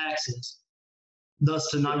owe in taxes, thus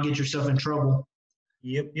to not get yourself in trouble.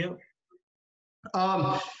 Yep.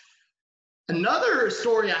 Another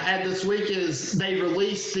story I had this week is they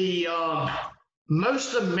released the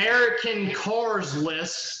most American cars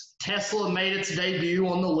list. Tesla made its debut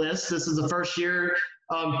on the list. This is the first year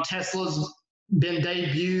Tesla's been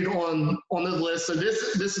debuted on the list. So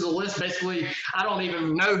this is a list. Basically, I don't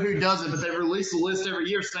even know who does it, but they release a list every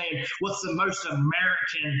year saying what's the most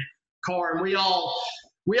American car, and we all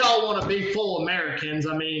want to be full Americans.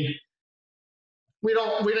 I mean, we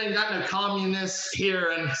ain't got no communists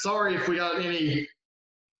here, and sorry if we got any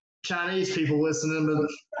Chinese people listening,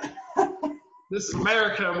 but this is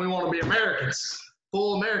America and we want to be Americans,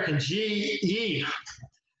 full Americans. Yee.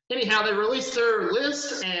 Anyhow, they released their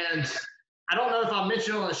list, and I don't know if I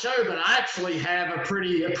mentioned on the show, but I actually have a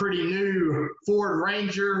pretty new Ford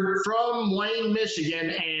Ranger from Wayne,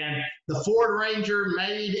 Michigan, and the Ford Ranger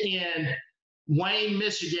made in Wayne,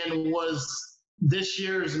 Michigan was this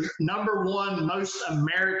year's #1 most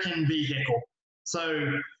American vehicle.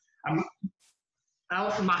 So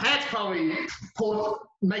my hat's probably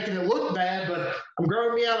making it look bad, but I'm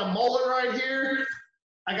growing me out a mullet right here.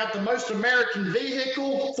 I got the most American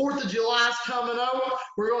vehicle. 4th of July's coming up.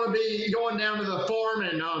 We're going to be going down to the farm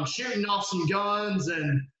and shooting off some guns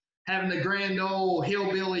and having a grand old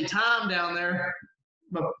hillbilly time down there.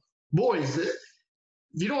 But boys, if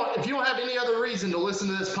you don't have any other reason to listen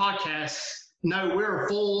to this podcast, no, we're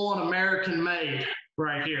full-on American made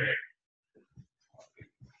right here.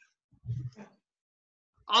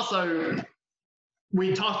 Also,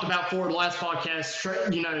 we talked about Ford last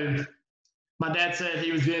podcast. My dad said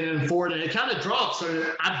he was getting in Ford, and it kind of dropped.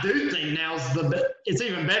 So I do think it's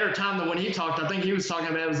even better time than when he talked. I think he was talking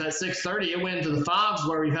about it was at 6:30. It went into the 5s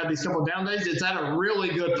where we've had these couple of down days. It's at a really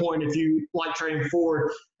good point if you like trading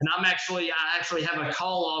Ford. And I actually have a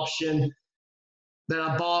call option that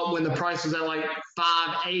I bought when the price was at like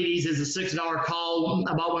 5.80s. It's a $6 call.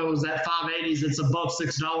 I bought when it was at 5.80s. It's above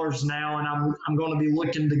 $6 now, and I'm going to be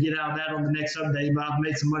looking to get out of that on the next update. But I've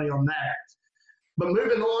made some money on that. But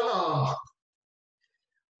moving on,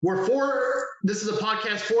 this is a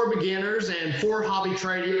podcast for beginners and for hobby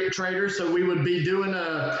traders. So we would be doing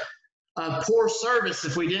a poor service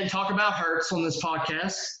if we didn't talk about Hertz on this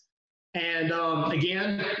podcast. And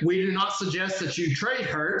again, we do not suggest that you trade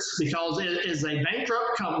Hertz because it is a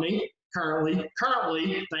bankrupt company currently.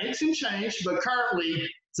 Things can change, but currently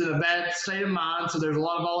it's in a bad state of mind. So there's a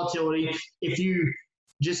lot of volatility. If you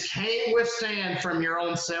just can't withstand from your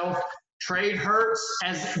own self, trade Hertz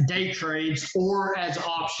as day trades or as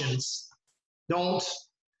options. Don't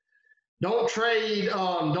trade.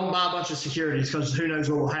 Don't buy a bunch of securities because who knows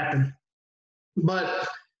what will happen. But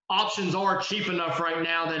options are cheap enough right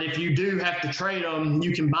now that if you do have to trade them,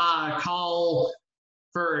 you can buy a call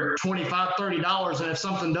for $25, $30, and if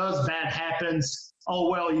something bad happens,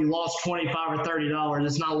 oh well, you lost $25 or $30.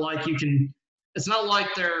 It's not like It's not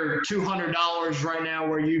like they're $200 right now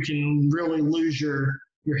where you can really lose your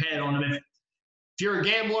head on them. If you're a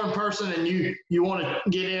gambling person and you want to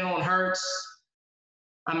get in on Hertz,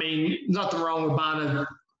 I mean, nothing wrong with buying a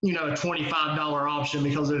 $25 option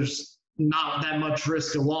because there's not that much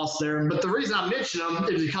risk of loss there. But the reason I mention them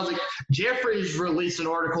is because Jefferies released an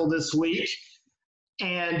article this week,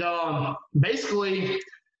 and basically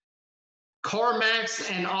CarMax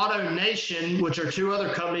and AutoNation, which are two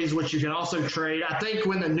other companies which you can also trade. I think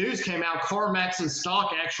when the news came out, CarMax's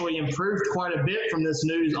stock actually improved quite a bit from this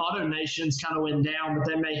news. AutoNation's kind of went down, but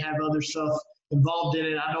they may have other stuff involved in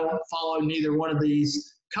it. I don't follow neither one of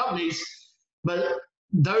these companies, but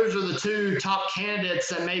those are the two top candidates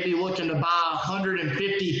that may be looking to buy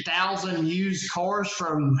 150,000 used cars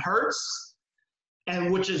from Hertz,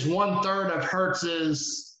 and which is 1/3 of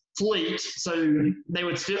Hertz's fleet. So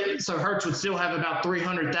Hertz would still have about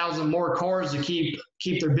 300,000 more cars to keep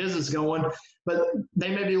their business going, but they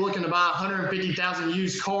may be looking to buy 150,000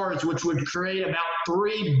 used cars, which would create about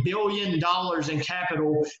 $3 billion in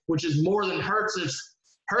capital, which is more than Hertz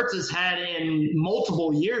has had in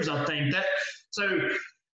multiple years, I think.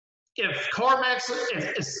 If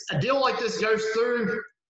a deal like this goes through,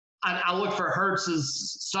 I look for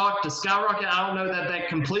Hertz's stock to skyrocket. I don't know that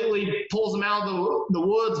completely pulls them out of the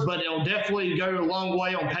woods, but it'll definitely go a long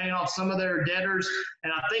way on paying off some of their debtors.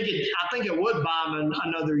 And I think it would buy them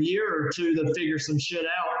another year or two to figure some shit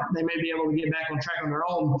out. They may be able to get back on track on their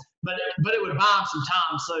own, but it would buy them some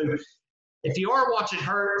time. So if you are watching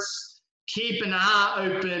Hertz, keep an eye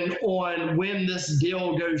open on when this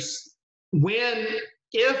deal goes,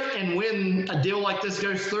 if and when a deal like this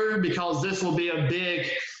goes through, because this will be a big.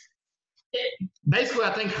 Basically,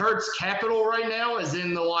 I think Hertz capital right now is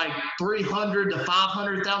in the like $300,000 to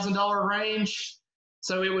 $500,000 range.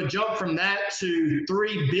 So it would jump from that to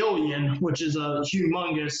 $3 billion, which is a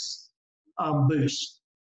humongous boost.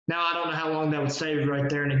 Now, I don't know how long that would stay right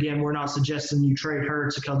there. And again, we're not suggesting you trade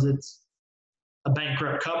Hertz because it's a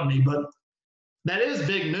bankrupt company, but that is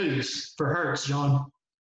big news for Hertz, John.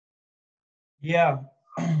 Yeah.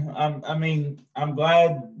 I mean, I'm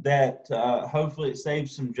glad that hopefully it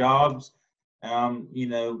saves some jobs.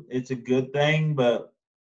 It's a good thing, but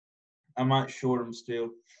I might short them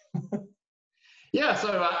still. Yeah,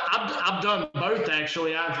 so I've done both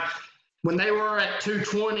actually. When they were at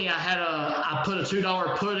 220, I put a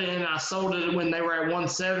 $2 put in. And I sold it when they were at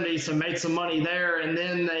 170, so made some money there. And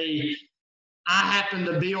then I happened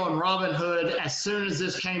to be on Robinhood as soon as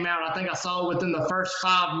this came out. I think I saw it within the first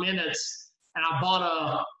 5 minutes, and I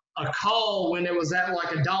bought a call when it was at like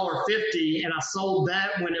 $1.50, and I sold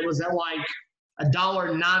that when it was at like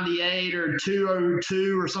 $1.98 or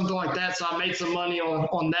 $2.02 or something like that. So I made some money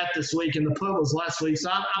on that this week, and the put was last week. So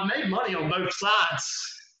I made money on both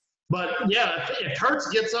sides. But yeah, if Hertz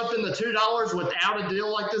gets up in the $2 without a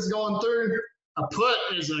deal like this going through, a put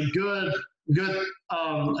is a good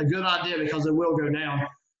idea because it will go down.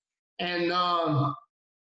 And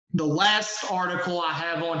the last article I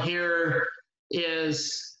have on here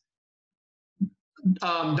is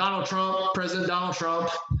President Donald Trump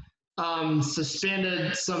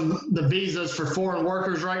suspended the visas for foreign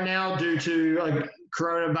workers right now due to a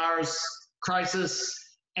coronavirus crisis,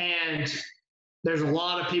 and there's a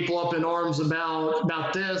lot of people up in arms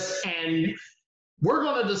about this, and we're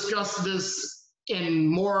going to discuss this in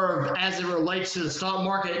more of as it relates to the stock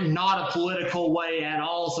market, not a political way at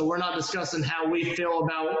all. So we're not discussing how we feel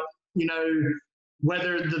about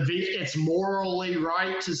whether it's morally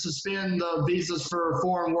right to suspend the visas for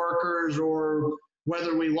foreign workers or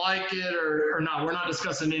whether we like it or not. We're not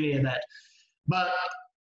discussing any of that. But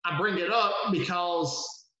I bring it up because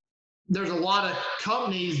there's a lot of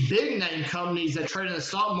companies, big name companies that trade in the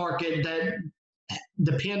stock market that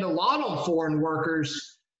depend a lot on foreign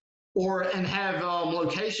workers and have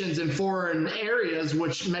locations in foreign areas,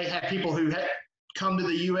 which may have people who come to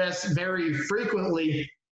the U.S. very frequently.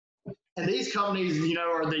 And these companies,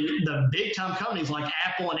 are the big time companies like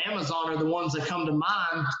Apple and Amazon are the ones that come to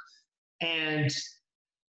mind. And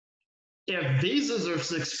if visas are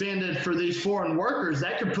suspended for these foreign workers,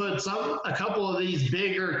 that could put a couple of these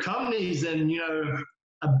bigger companies in,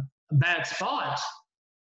 a bad spot.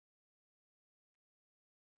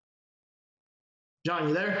 John,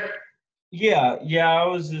 you there? Yeah. I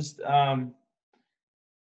was just, I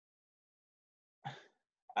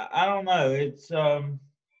don't know. It's,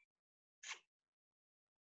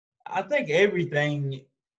 I think everything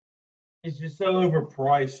is just so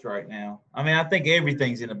overpriced right now. I mean, I think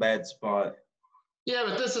everything's in a bad spot. Yeah,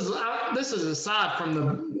 but this is aside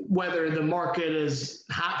from whether the market is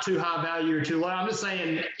too high value or too low. I'm just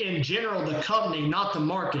saying, in general, the company, not the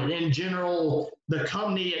market. In general, the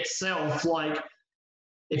company itself. Like,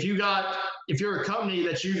 if you're a company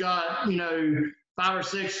that you got, 5 or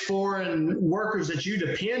 6 foreign workers that you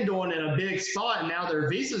depend on in a big spot, and now their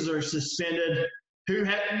visas are suspended,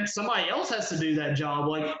 somebody else has to do that job.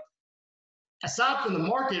 Like, aside from the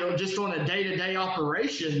market, or just on a day-to-day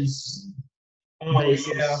operations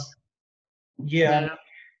basis. Yeah.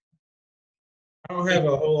 I don't have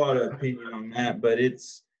a whole lot of opinion on that, but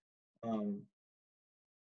it's Um,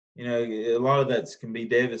 a lot of that can be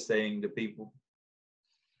devastating to people.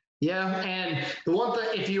 Yeah, and the one thing,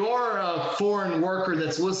 if you are a foreign worker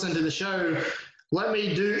that's listening to the show, let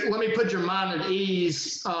me put your mind at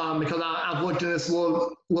ease, because I've looked at this a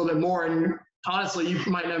little bit more, and honestly, you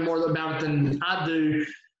might know more about it than I do.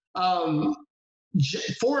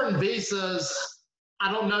 Foreign visas,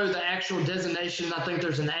 I don't know the actual designation. I think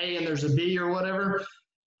there's an A and there's a B or whatever.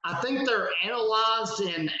 I think they're analyzed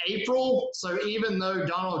in April. So even though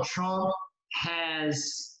Donald Trump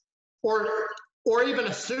has, or even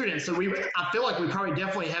a student, so I feel like we probably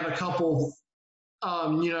definitely have a couple,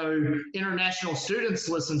 international students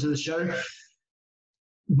listen to the show.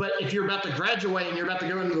 But if you're about to graduate and you're about to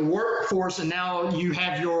go into the workforce, and now you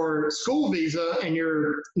have your school visa and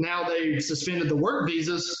now they've suspended the work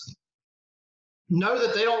visas, know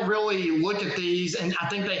that they don't really look at these, and I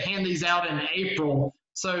think they hand these out in April.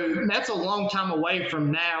 So that's a long time away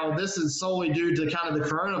from now. This is solely due to kind of the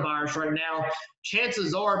coronavirus right now.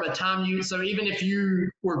 Chances are, so even if you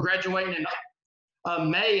were graduating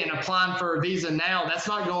in May and applying for a visa now, that's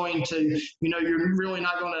not going to, you're really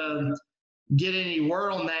not going to get any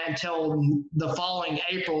word on that until the following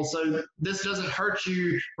April. So this doesn't hurt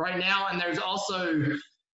you right now. And there's also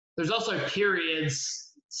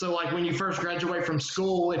periods. So like when you first graduate from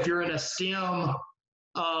school, if you're in a STEM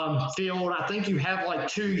field, I think you have like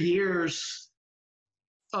 2 years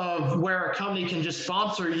of where a company can just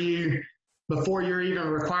sponsor you before you're even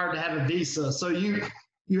required to have a visa. So you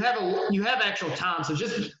have actual time. So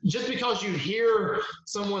just because you hear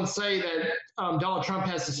someone say that Donald Trump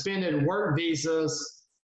has suspended work visas,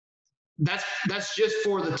 that's just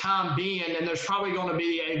for the time being, and there's probably going to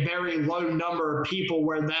be a very low number of people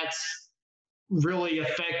where that's really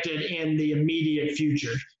affected in the immediate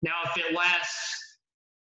future. Now, if it lasts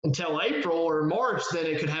until April or March, then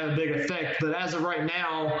it could have a big effect. But as of right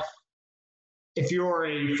now, if you're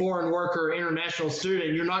a foreign worker, international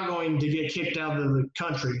student, you're not going to get kicked out of the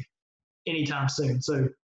country anytime soon. So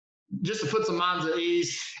just to put some minds at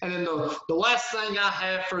ease. And then the last thing I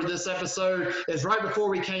have for this episode is right before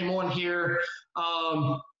we came on here,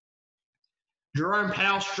 Jerome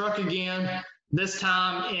Powell struck again, this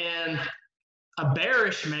time in a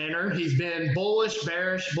bearish manner. He's been bullish,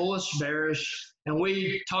 bearish, bullish, bearish. And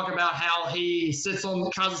we talk about how he tries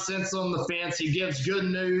to sit on the fence. He gives good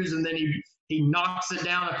news, and then he knocks it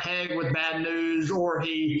down a peg with bad news, or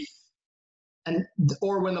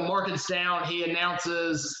when the market's down, he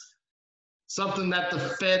announces something that the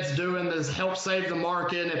Fed's doing to help save the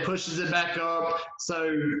market, and it pushes it back up. So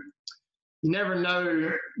you never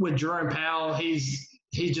know with Jerome Powell. He's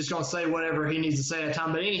just going to say whatever he needs to say at a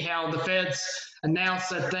time. But anyhow, the Fed's announced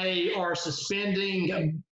that they are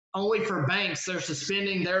suspending, only for banks, they're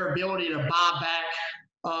suspending their ability to buy back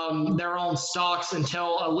their own stocks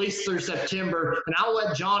until at least through September. And I'll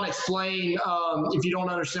let John explain, if you don't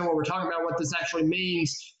understand what we're talking about, what this actually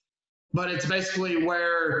means. But it's basically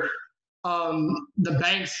where the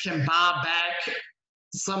banks can buy back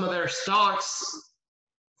some of their stocks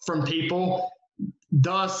from people,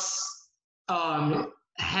 thus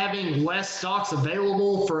having less stocks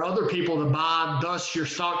available for other people to buy, thus your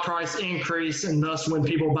stock price increase, and thus when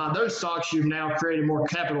people buy those stocks, you've now created more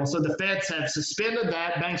capital. So the Feds have suspended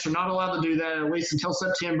that. Banks are not allowed to do that at least until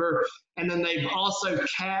September, and then they've also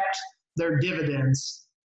capped their dividends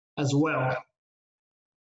as well.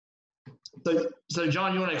 So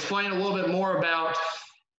John, you want to explain a little bit more about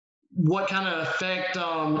what kind of effect,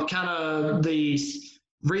 kind of the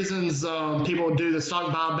reasons people do the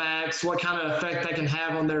stock buybacks, what kind of effect that can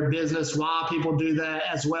have on their business, why people do that,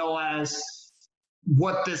 as well as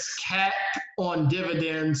what this cap on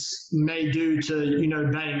dividends may do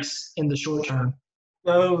to, banks in the short term?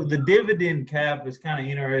 So the dividend cap is kind of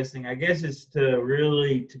interesting. I guess it's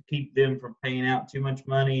to keep them from paying out too much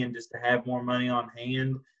money and just to have more money on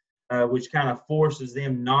hand, which kind of forces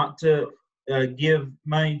them not to give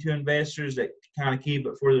money to investors, that kind of keep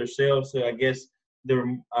it for themselves. So I guess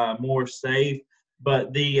they're more safe.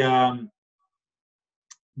 But the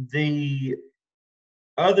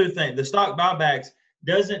other thing, the stock buybacks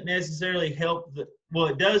doesn't necessarily help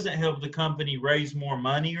it doesn't help the company raise more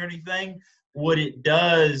money or anything. What it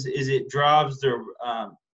does is it drives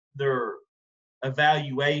their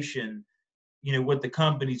evaluation, what the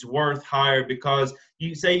company's worth higher, because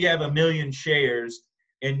you say you have 1 million shares,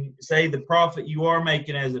 and say the profit you are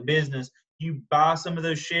making as a business, you buy some of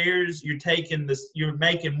those shares, you're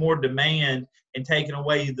making more demand and taking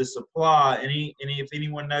away the supply. And if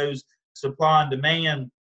anyone knows supply and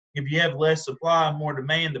demand, if you have less supply and more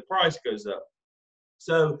demand, the price goes up.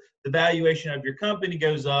 So the valuation of your company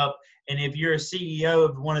goes up. And if you're a CEO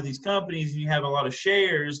of one of these companies and you have a lot of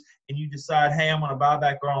shares and you decide, hey, I'm going to buy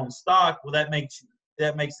back our own stock, well, that makes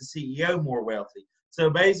the CEO more wealthy. So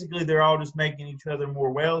basically, they're all just making each other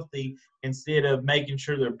more wealthy instead of making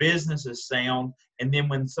sure their business is sound. And then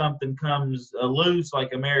when something comes loose,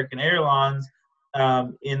 like American Airlines,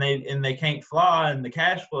 and they can't fly and the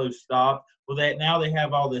cash flow stop, well, now they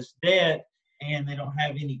have all this debt and they don't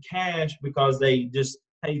have any cash because they just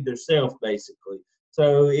paid themselves basically.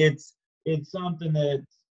 So it's something that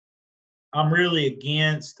I'm really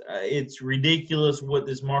against. It's ridiculous what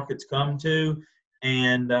this market's come to,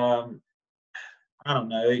 and I don't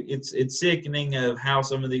know. It's sickening of how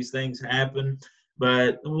some of these things happen.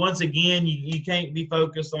 But once again, you can't be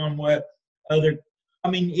focused on what other. I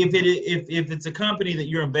mean, if it's a company that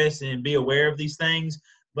you're investing in, be aware of these things.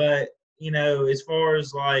 But as far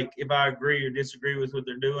as like if I agree or disagree with what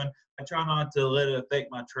they're doing, I try not to let it affect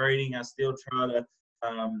my trading. I still try to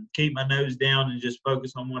keep my nose down and just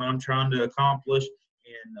focus on what I'm trying to accomplish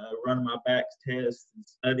and run my back tests and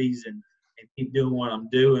studies and keep doing what I'm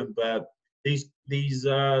doing. But these there's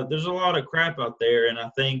a lot of crap out there, and I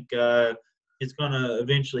think it's going to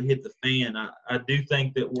eventually hit the fan. I do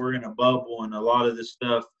think that we're in a bubble, and a lot of this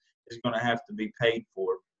stuff is going to have to be paid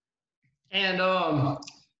for. And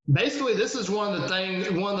basically, this is one of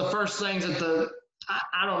the first things that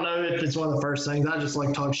I don't know if it's one of the first things. I just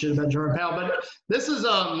like talk shit about Jerome Powell, but this was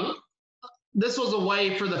a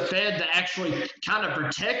way for the Fed to actually kind of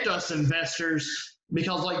protect us investors,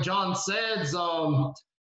 because like John says,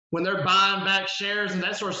 when they're buying back shares and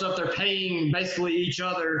that sort of stuff, they're paying basically each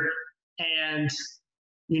other, and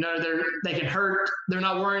they can hurt. They're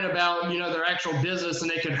not worrying about their actual business,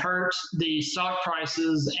 and they could hurt the stock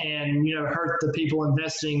prices and hurt the people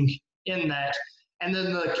investing in that. And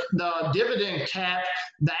then the dividend cap,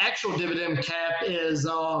 the actual dividend cap is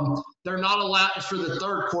they're not allowed, for the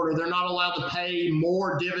third quarter, they're not allowed to pay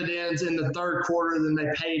more dividends in the third quarter than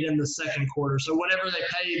they paid in the second quarter. So whatever they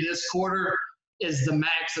pay this quarter is the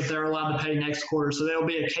max that they're allowed to pay next quarter. So there'll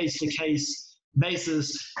be a case-to-case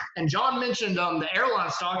basis. And John mentioned the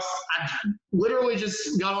airline stocks. I literally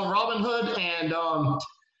just got on Robinhood, and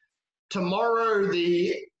tomorrow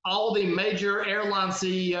all the major airline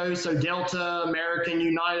CEOs, so Delta, American,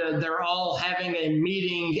 United, they're all having a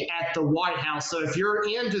meeting at the White House. So if you're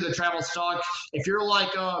into the travel stock, if you're like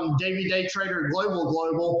Davey Day Trader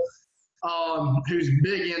Global, who's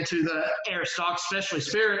big into the air stocks, especially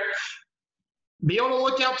Spirit, be on the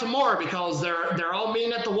lookout tomorrow, because they're all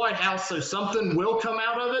meeting at the White House, so something will come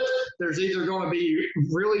out of it. There's either going to be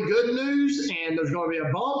really good news and there's going to be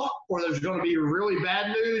a bump, or there's going to be really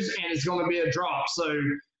bad news and it's going to be a drop. So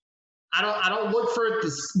I don't look for it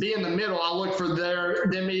to be in the middle. I look for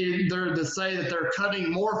them either to say that they're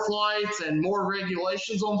cutting more flights and more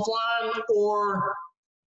regulations on flying, or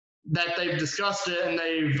that they've discussed it and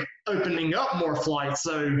they've opening up more flights.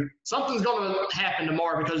 So something's going to happen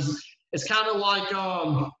tomorrow, because it's kind of like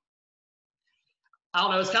I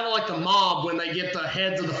don't know, it's kind of like the mob when they get the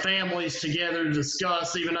heads of the families together to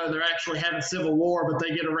discuss, even though they're actually having civil war, but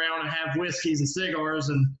they get around and have whiskeys and cigars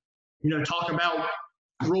and talk about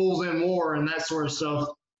rules in war and that sort of stuff.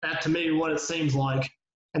 That to me what it seems like.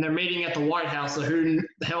 And they're meeting at the White House, so who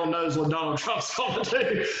the hell knows what Donald Trump's going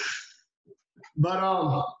to do. But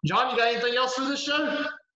John, you got anything else for this show?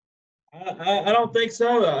 I don't think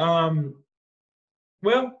so.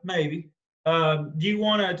 Well, maybe. Do you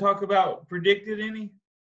want to talk about predicted any?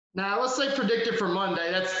 Now, let's say predicted for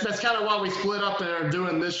Monday. That's kind of why we split up and are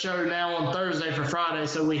doing this show now on Thursday for Friday,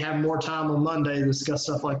 so we have more time on Monday to discuss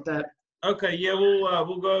stuff like that. Okay, yeah,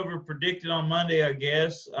 we'll go over predicted on Monday, I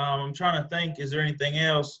guess. I'm trying to think, is there anything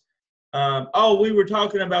else? We were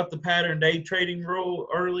talking about the pattern day trading rule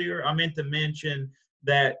earlier. I meant to mention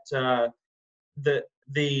that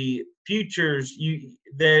the futures,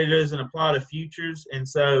 that doesn't apply to futures, and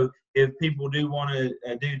so if people do want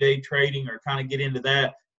to do day trading or kind of get into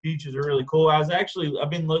that, futures are really cool. I've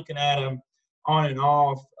been looking at them on and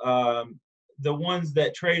off. The ones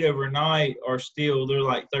that trade overnight are they're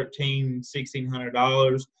like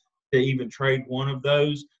 $1,600 to even trade one of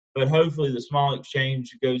those. But hopefully the small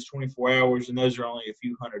exchange goes 24 hours, and those are only a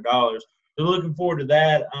few $100s. So looking forward to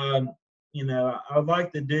that. I'd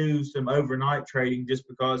like to do some overnight trading just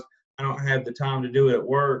because I don't have the time to do it at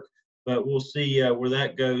work. But we'll see where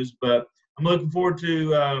that goes. But I'm looking forward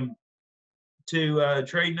to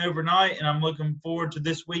trading overnight, and I'm looking forward to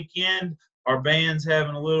this weekend. Our band's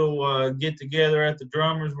having a little get-together at the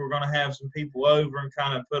Drummers. We're going to have some people over and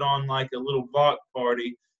kind of put on like a little block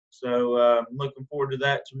party. So I'm looking forward to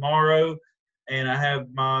that tomorrow. And I have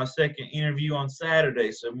my second interview on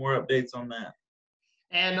Saturday, so more updates on that.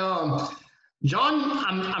 And John,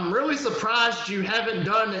 I'm really surprised you haven't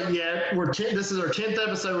done it yet. This is our 10th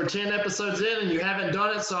episode. We're 10 episodes in, and you haven't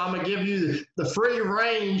done it. So I'm gonna give you the free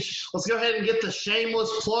range. Let's go ahead and get the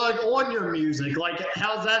shameless plug on your music. Like,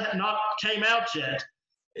 how's that not came out yet?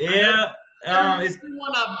 Yeah.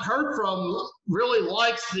 Everyone I've heard from really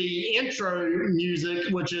likes the intro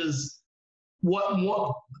music, which is what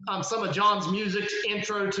some of John's music's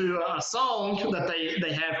intro to a song that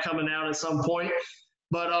they have coming out at some point.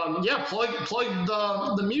 But yeah, plug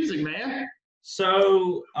the music, man.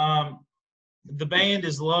 So the band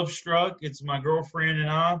is Love Struck. It's my girlfriend and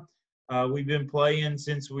I. We've been playing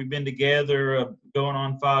since we've been together, going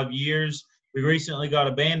on 5 years. We recently got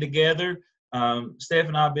a band together. Steph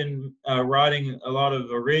and I have been writing a lot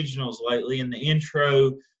of originals lately, and the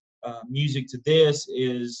intro music to this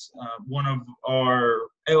is one of our.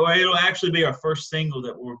 It'll actually be our first single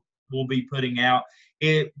that we'll be putting out.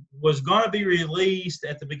 It was going to be released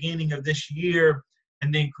at the beginning of this year,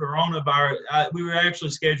 and then coronavirus. We were actually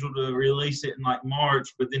scheduled to release it in like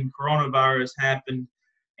March, but then coronavirus happened,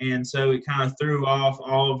 and so it kind of threw off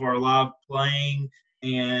all of our live playing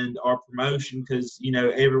and our promotion because, you know,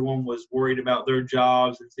 everyone was worried about their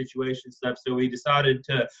jobs and situation stuff. So we decided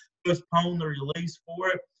to postpone the release for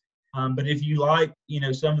it. But if you like, you know,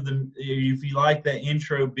 if you like that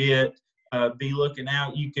intro bit, be looking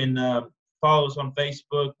out. You can follow us on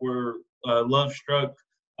Facebook. We're Love Struck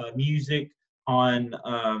Music on,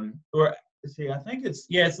 I think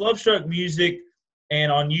it's Love Struck Music,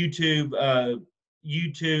 and on YouTube,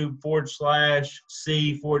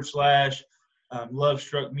 YouTube.com/C/ Love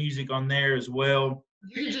Struck Music on there as well.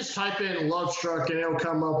 You can just type in Love Struck and it'll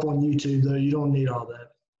come up on YouTube, though. You don't need all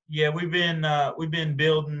that. Yeah, we've been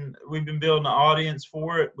building an audience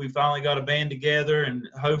for it. We finally got a band together, and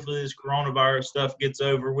hopefully this coronavirus stuff gets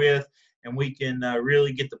over with, and we can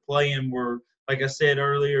really get to playing. We're, like I said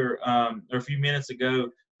earlier, or a few minutes ago,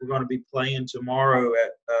 we're going to be playing tomorrow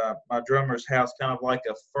at my drummer's house, kind of like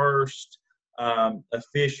a first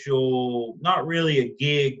official, not really a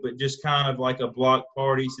gig, but just kind of like a block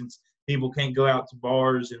party, since people can't go out to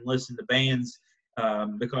bars and listen to bands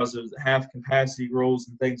because of half capacity rules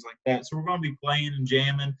and things like that. So we're going to be playing and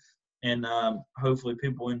jamming, and hopefully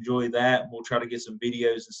people enjoy that. We'll try to get some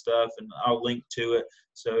videos and stuff, and I'll link to it.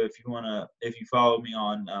 So if you follow me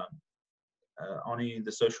on any of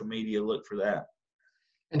the social media, look for that.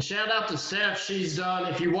 And shout out to Steph. She's done,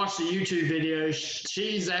 if you watch the YouTube video,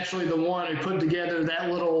 she's actually the one who put together that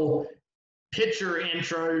little picture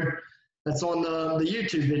intro that's on the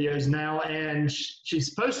YouTube videos now. And she's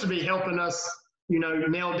supposed to be helping us, you know,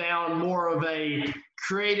 nail down more of a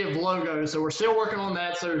creative logo. So we're still working on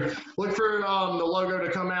that. So look for the logo to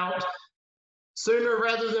come out sooner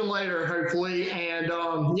rather than later, hopefully. And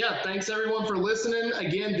yeah, thanks everyone for listening.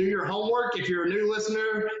 Again, do your homework. If you're a new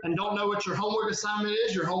listener and don't know what your homework assignment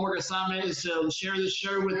is, your homework assignment is to share this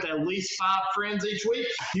show with at least 5 friends each week.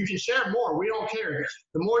 You can share more. We don't care.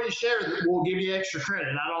 The more you share, we'll give you extra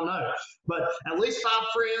credit. I don't know. But at least 5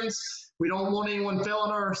 friends. We don't want anyone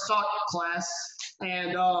failing our stock class.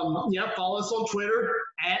 And yeah, follow us on Twitter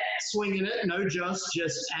at Swinging It. No, just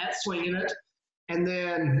at Swinging It. And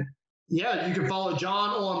then, yeah, you can follow John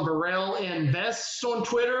on Burrell Invest on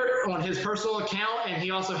Twitter on his personal account, and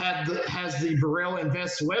he also has the Burrell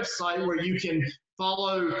Invest website where you can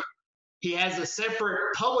follow. He has a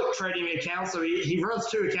separate public trading account, so he runs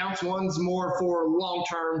 2 accounts. One's more for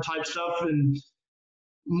long-term type stuff and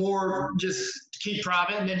more just keep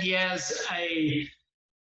private, and then he has a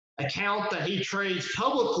account that he trades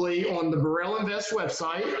publicly on the Burrell Invest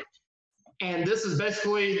website. And this is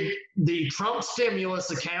basically the Trump stimulus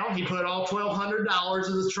account. He put all $1,200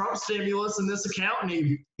 of the Trump stimulus in this account, and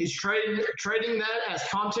he's trading that as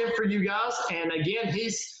content for you guys. And again,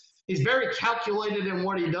 he's very calculated in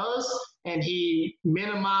what he does, and he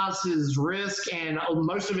minimizes risk, and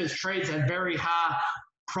most of his trades have very high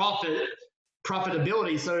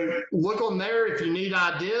profitability. So look on there if you need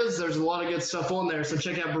ideas. There's a lot of good stuff on there. So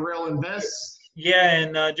check out Burrell Invest. Yeah,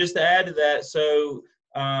 and just to add to that, so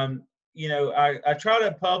you know, I try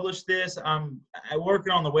to publish this. I'm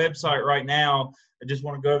working on the website right now. I just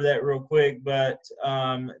want to go over that real quick. But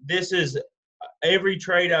this is every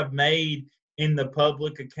trade I've made in the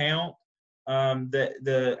public account.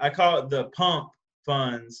 I call it the pump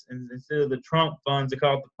funds, and instead of the Trump funds, I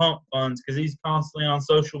call it the pump funds, because he's constantly on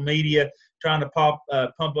social media trying to pump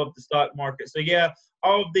up the stock market. So yeah,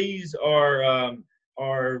 all of these are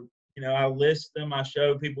you know, I list them. I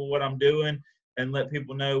show people what I'm doing and let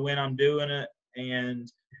people know when I'm doing it. And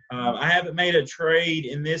I haven't made a trade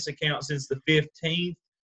in this account since the 15th.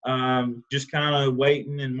 Just kind of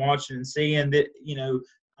waiting and watching and seeing that, you know,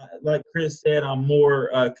 like Chris said, I'm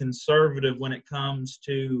more conservative when it comes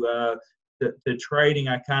to trading.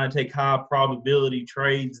 I kind of take high probability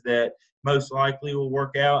trades that most likely will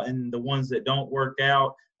work out, and the ones that don't work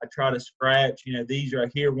out, I try to scratch. These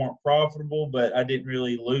right here weren't profitable, but I didn't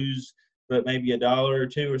really lose, but maybe $1 or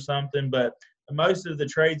 $2 or something. But most of the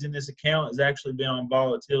trades in this account has actually been on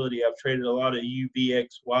volatility. I've traded a lot of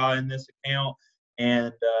UVXY in this account,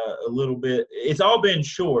 and a little bit. It's all been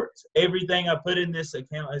shorts. Everything I put in this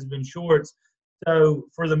account has been shorts. So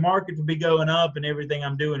for the market to be going up and everything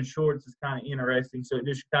I'm doing shorts is kind of interesting. So it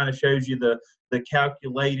just kind of shows you the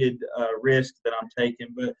calculated risk that I'm taking.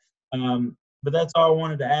 But that's all I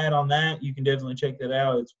wanted to add on that. You can definitely check that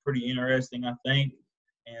out. It's pretty interesting, I think.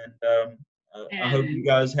 And I hope you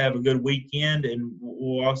guys have a good weekend, and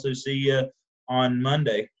we'll also see you on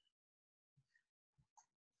Monday.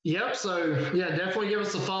 Yep. So, yeah, definitely give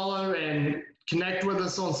us a follow and connect with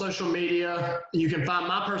us on social media. You can find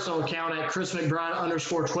my personal account at Chris McBride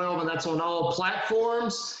 _12, and that's on all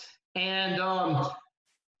platforms. And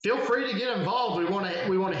feel free to get involved.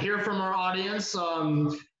 We want to hear from our audience.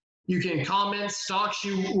 You can comment stocks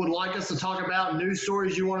you would like us to talk about, news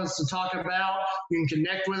stories you want us to talk about. You can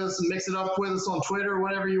connect with us and mix it up with us on Twitter,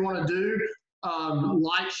 whatever you want to do.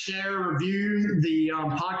 Like, share, review the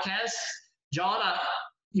podcast. John,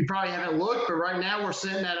 you probably haven't looked, but right now we're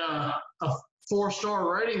sitting at a 4-star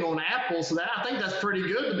rating on Apple. So I think that's pretty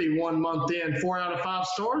good to be 1 month in. 4 out of 5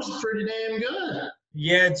 stars is pretty damn good.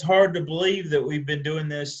 Yeah, it's hard to believe that we've been doing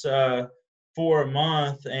this for a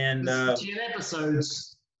month, and 10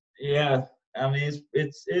 episodes. Yeah, I mean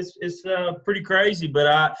it's pretty crazy, but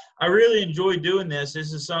I really enjoy doing this.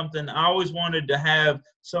 This is something I always wanted to have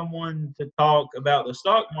someone to talk about the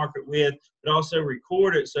stock market with, but also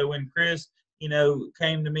record it. So when Chris,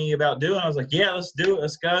 came to me about doing it, I was like, yeah, let's do it.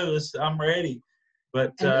 Let's go. I'm ready.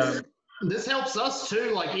 But this helps us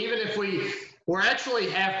too. Like, even if we're actually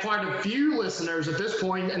have quite a few listeners at this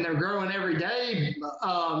point, and they're growing every day.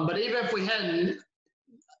 But even if we had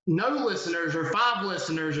no listeners or 5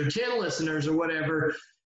 listeners or 10 listeners or whatever,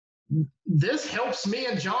 this helps me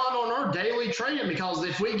and John on our daily trading, because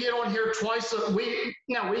if we get on here twice a week,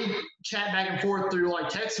 we chat back and forth through like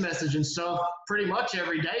text message and stuff pretty much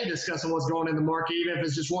every day, discussing what's going in the market, even if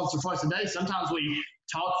it's just once or twice a day. Sometimes we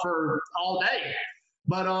talk for all day.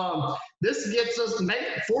 But this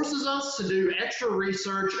forces us to do extra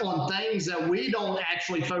research on things that we don't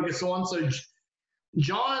actually focus on. So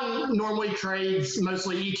John normally trades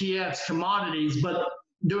mostly ETFs, commodities, but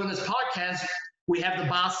doing this podcast, we have the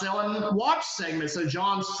buy, sell, and watch segment. So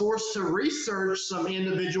John's forced to research some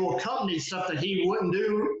individual company stuff that he wouldn't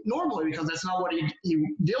do normally, because that's not what he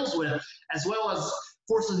deals with, as well as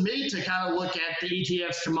forces me to kind of look at the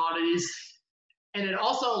ETFs, commodities. And it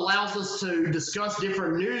also allows us to discuss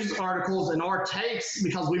different news articles and our takes,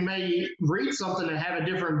 because we may read something and have a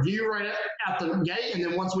different view right out the gate. And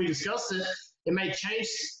then once we discuss it, it may change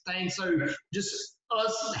things. So just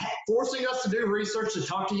forcing us to do research, to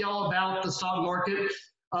talk to y'all about the stock market,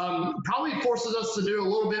 probably forces us to do a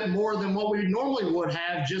little bit more than what we normally would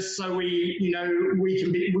have, just so we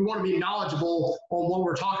want to be knowledgeable on what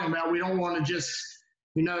we're talking about. We don't want to just,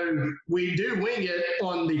 we do wing it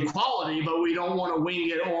on the quality, but we don't want to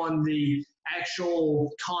wing it on the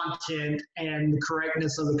actual content and the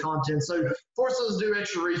correctness of the content. So forces us to do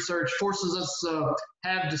extra research, forces us to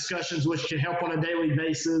have discussions which can help on a daily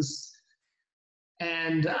basis.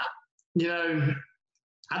 And,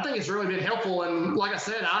 I think it's really been helpful. And like I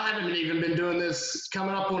said, I haven't even been doing this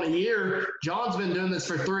coming up on a year. John's been doing this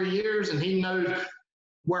for 3 years, and he knows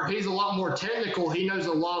where he's a lot more technical. He knows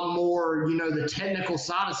a lot more, the technical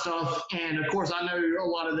side of stuff. And of course, I know a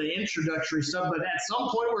lot of the introductory stuff, but at some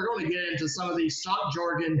point we're going to get into some of these stock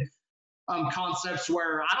jargon concepts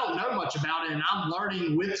where I don't know much about it, and I'm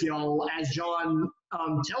learning with y'all as John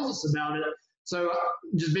tells us about it. So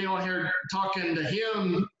just being on here talking to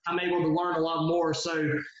him, I'm able to learn a lot more.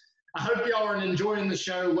 So I hope y'all are enjoying the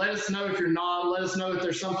show. Let us know if you're not. Let us know if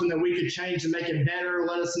there's something that we could change to make it better.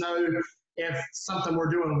 Let us know if something we're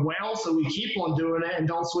doing well, so we keep on doing it and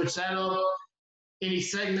don't switch that up. Any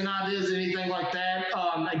segment ideas, anything like that.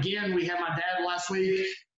 Again, we had my dad last week.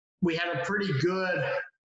 We had a pretty good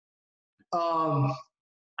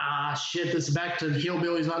this is back to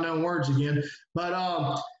Hillbillies Not Knowing Words again.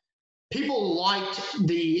 But people liked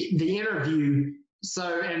the interview,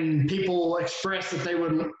 and people expressed that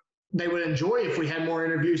they would enjoy if we had more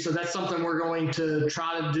interviews. So that's something we're going to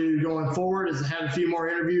try to do going forward, is have a few more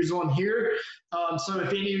interviews on here. So if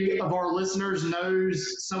any of our listeners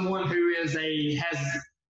knows someone who has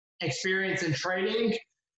experience in trading,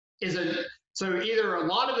 So either a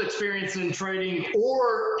lot of experience in trading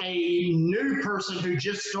or a new person who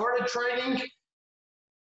just started trading,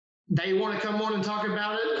 they want to come on and talk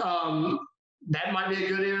about it. That might be a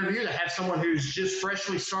good interview to have someone who's just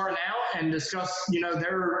freshly starting out and discuss,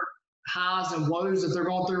 their highs and lows that they're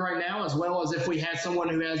going through right now, as well as if we had someone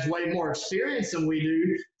who has way more experience than we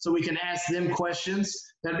do, so we can ask them questions.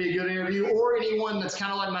 That'd be a good interview. Or anyone that's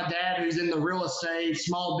kind of like my dad, who's in the real estate,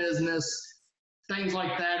 small business, things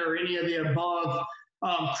like that, or any of the above.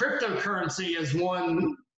 Cryptocurrency is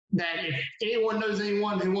one that if anyone knows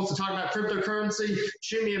anyone who wants to talk about cryptocurrency,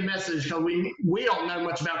 shoot me a message, because we don't know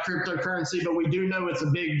much about cryptocurrency, but we do know it's a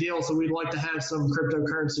big deal, so we'd like to have some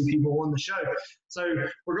cryptocurrency people on the show. So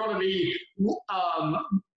we're going to be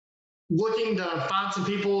looking to find some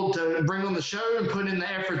people to bring on the show and put in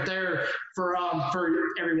the effort there for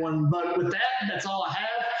everyone. But with that, that's all I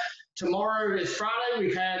have. Tomorrow is Friday.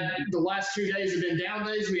 We've had the last 2 days have been down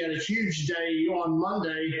days. We had a huge day on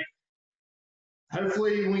Monday.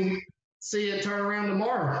 Hopefully we see it turn around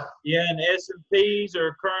tomorrow. Yeah, and S&Ps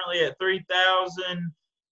are currently at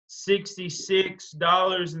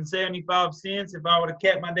 $3,066.75. If I would have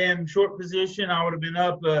kept my damn short position, I would have been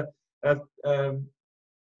up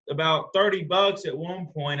about $30 at one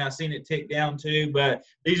point. I seen it tick down too, but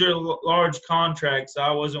these are large contracts, so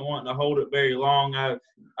I wasn't wanting to hold it very long. I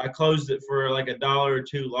closed it for like $1 or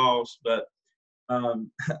 $2 loss, but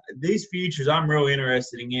these futures, I'm real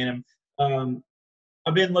interested in them.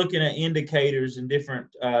 I've been looking at indicators and different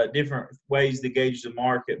ways to gauge the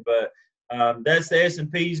market, but that's the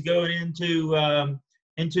S&Ps going into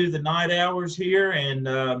the night hours here, and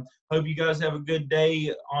hope you guys have a good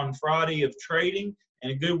day on Friday of trading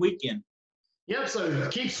and a good weekend. Yep, so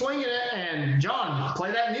keep swinging it, and John,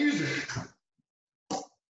 play that music.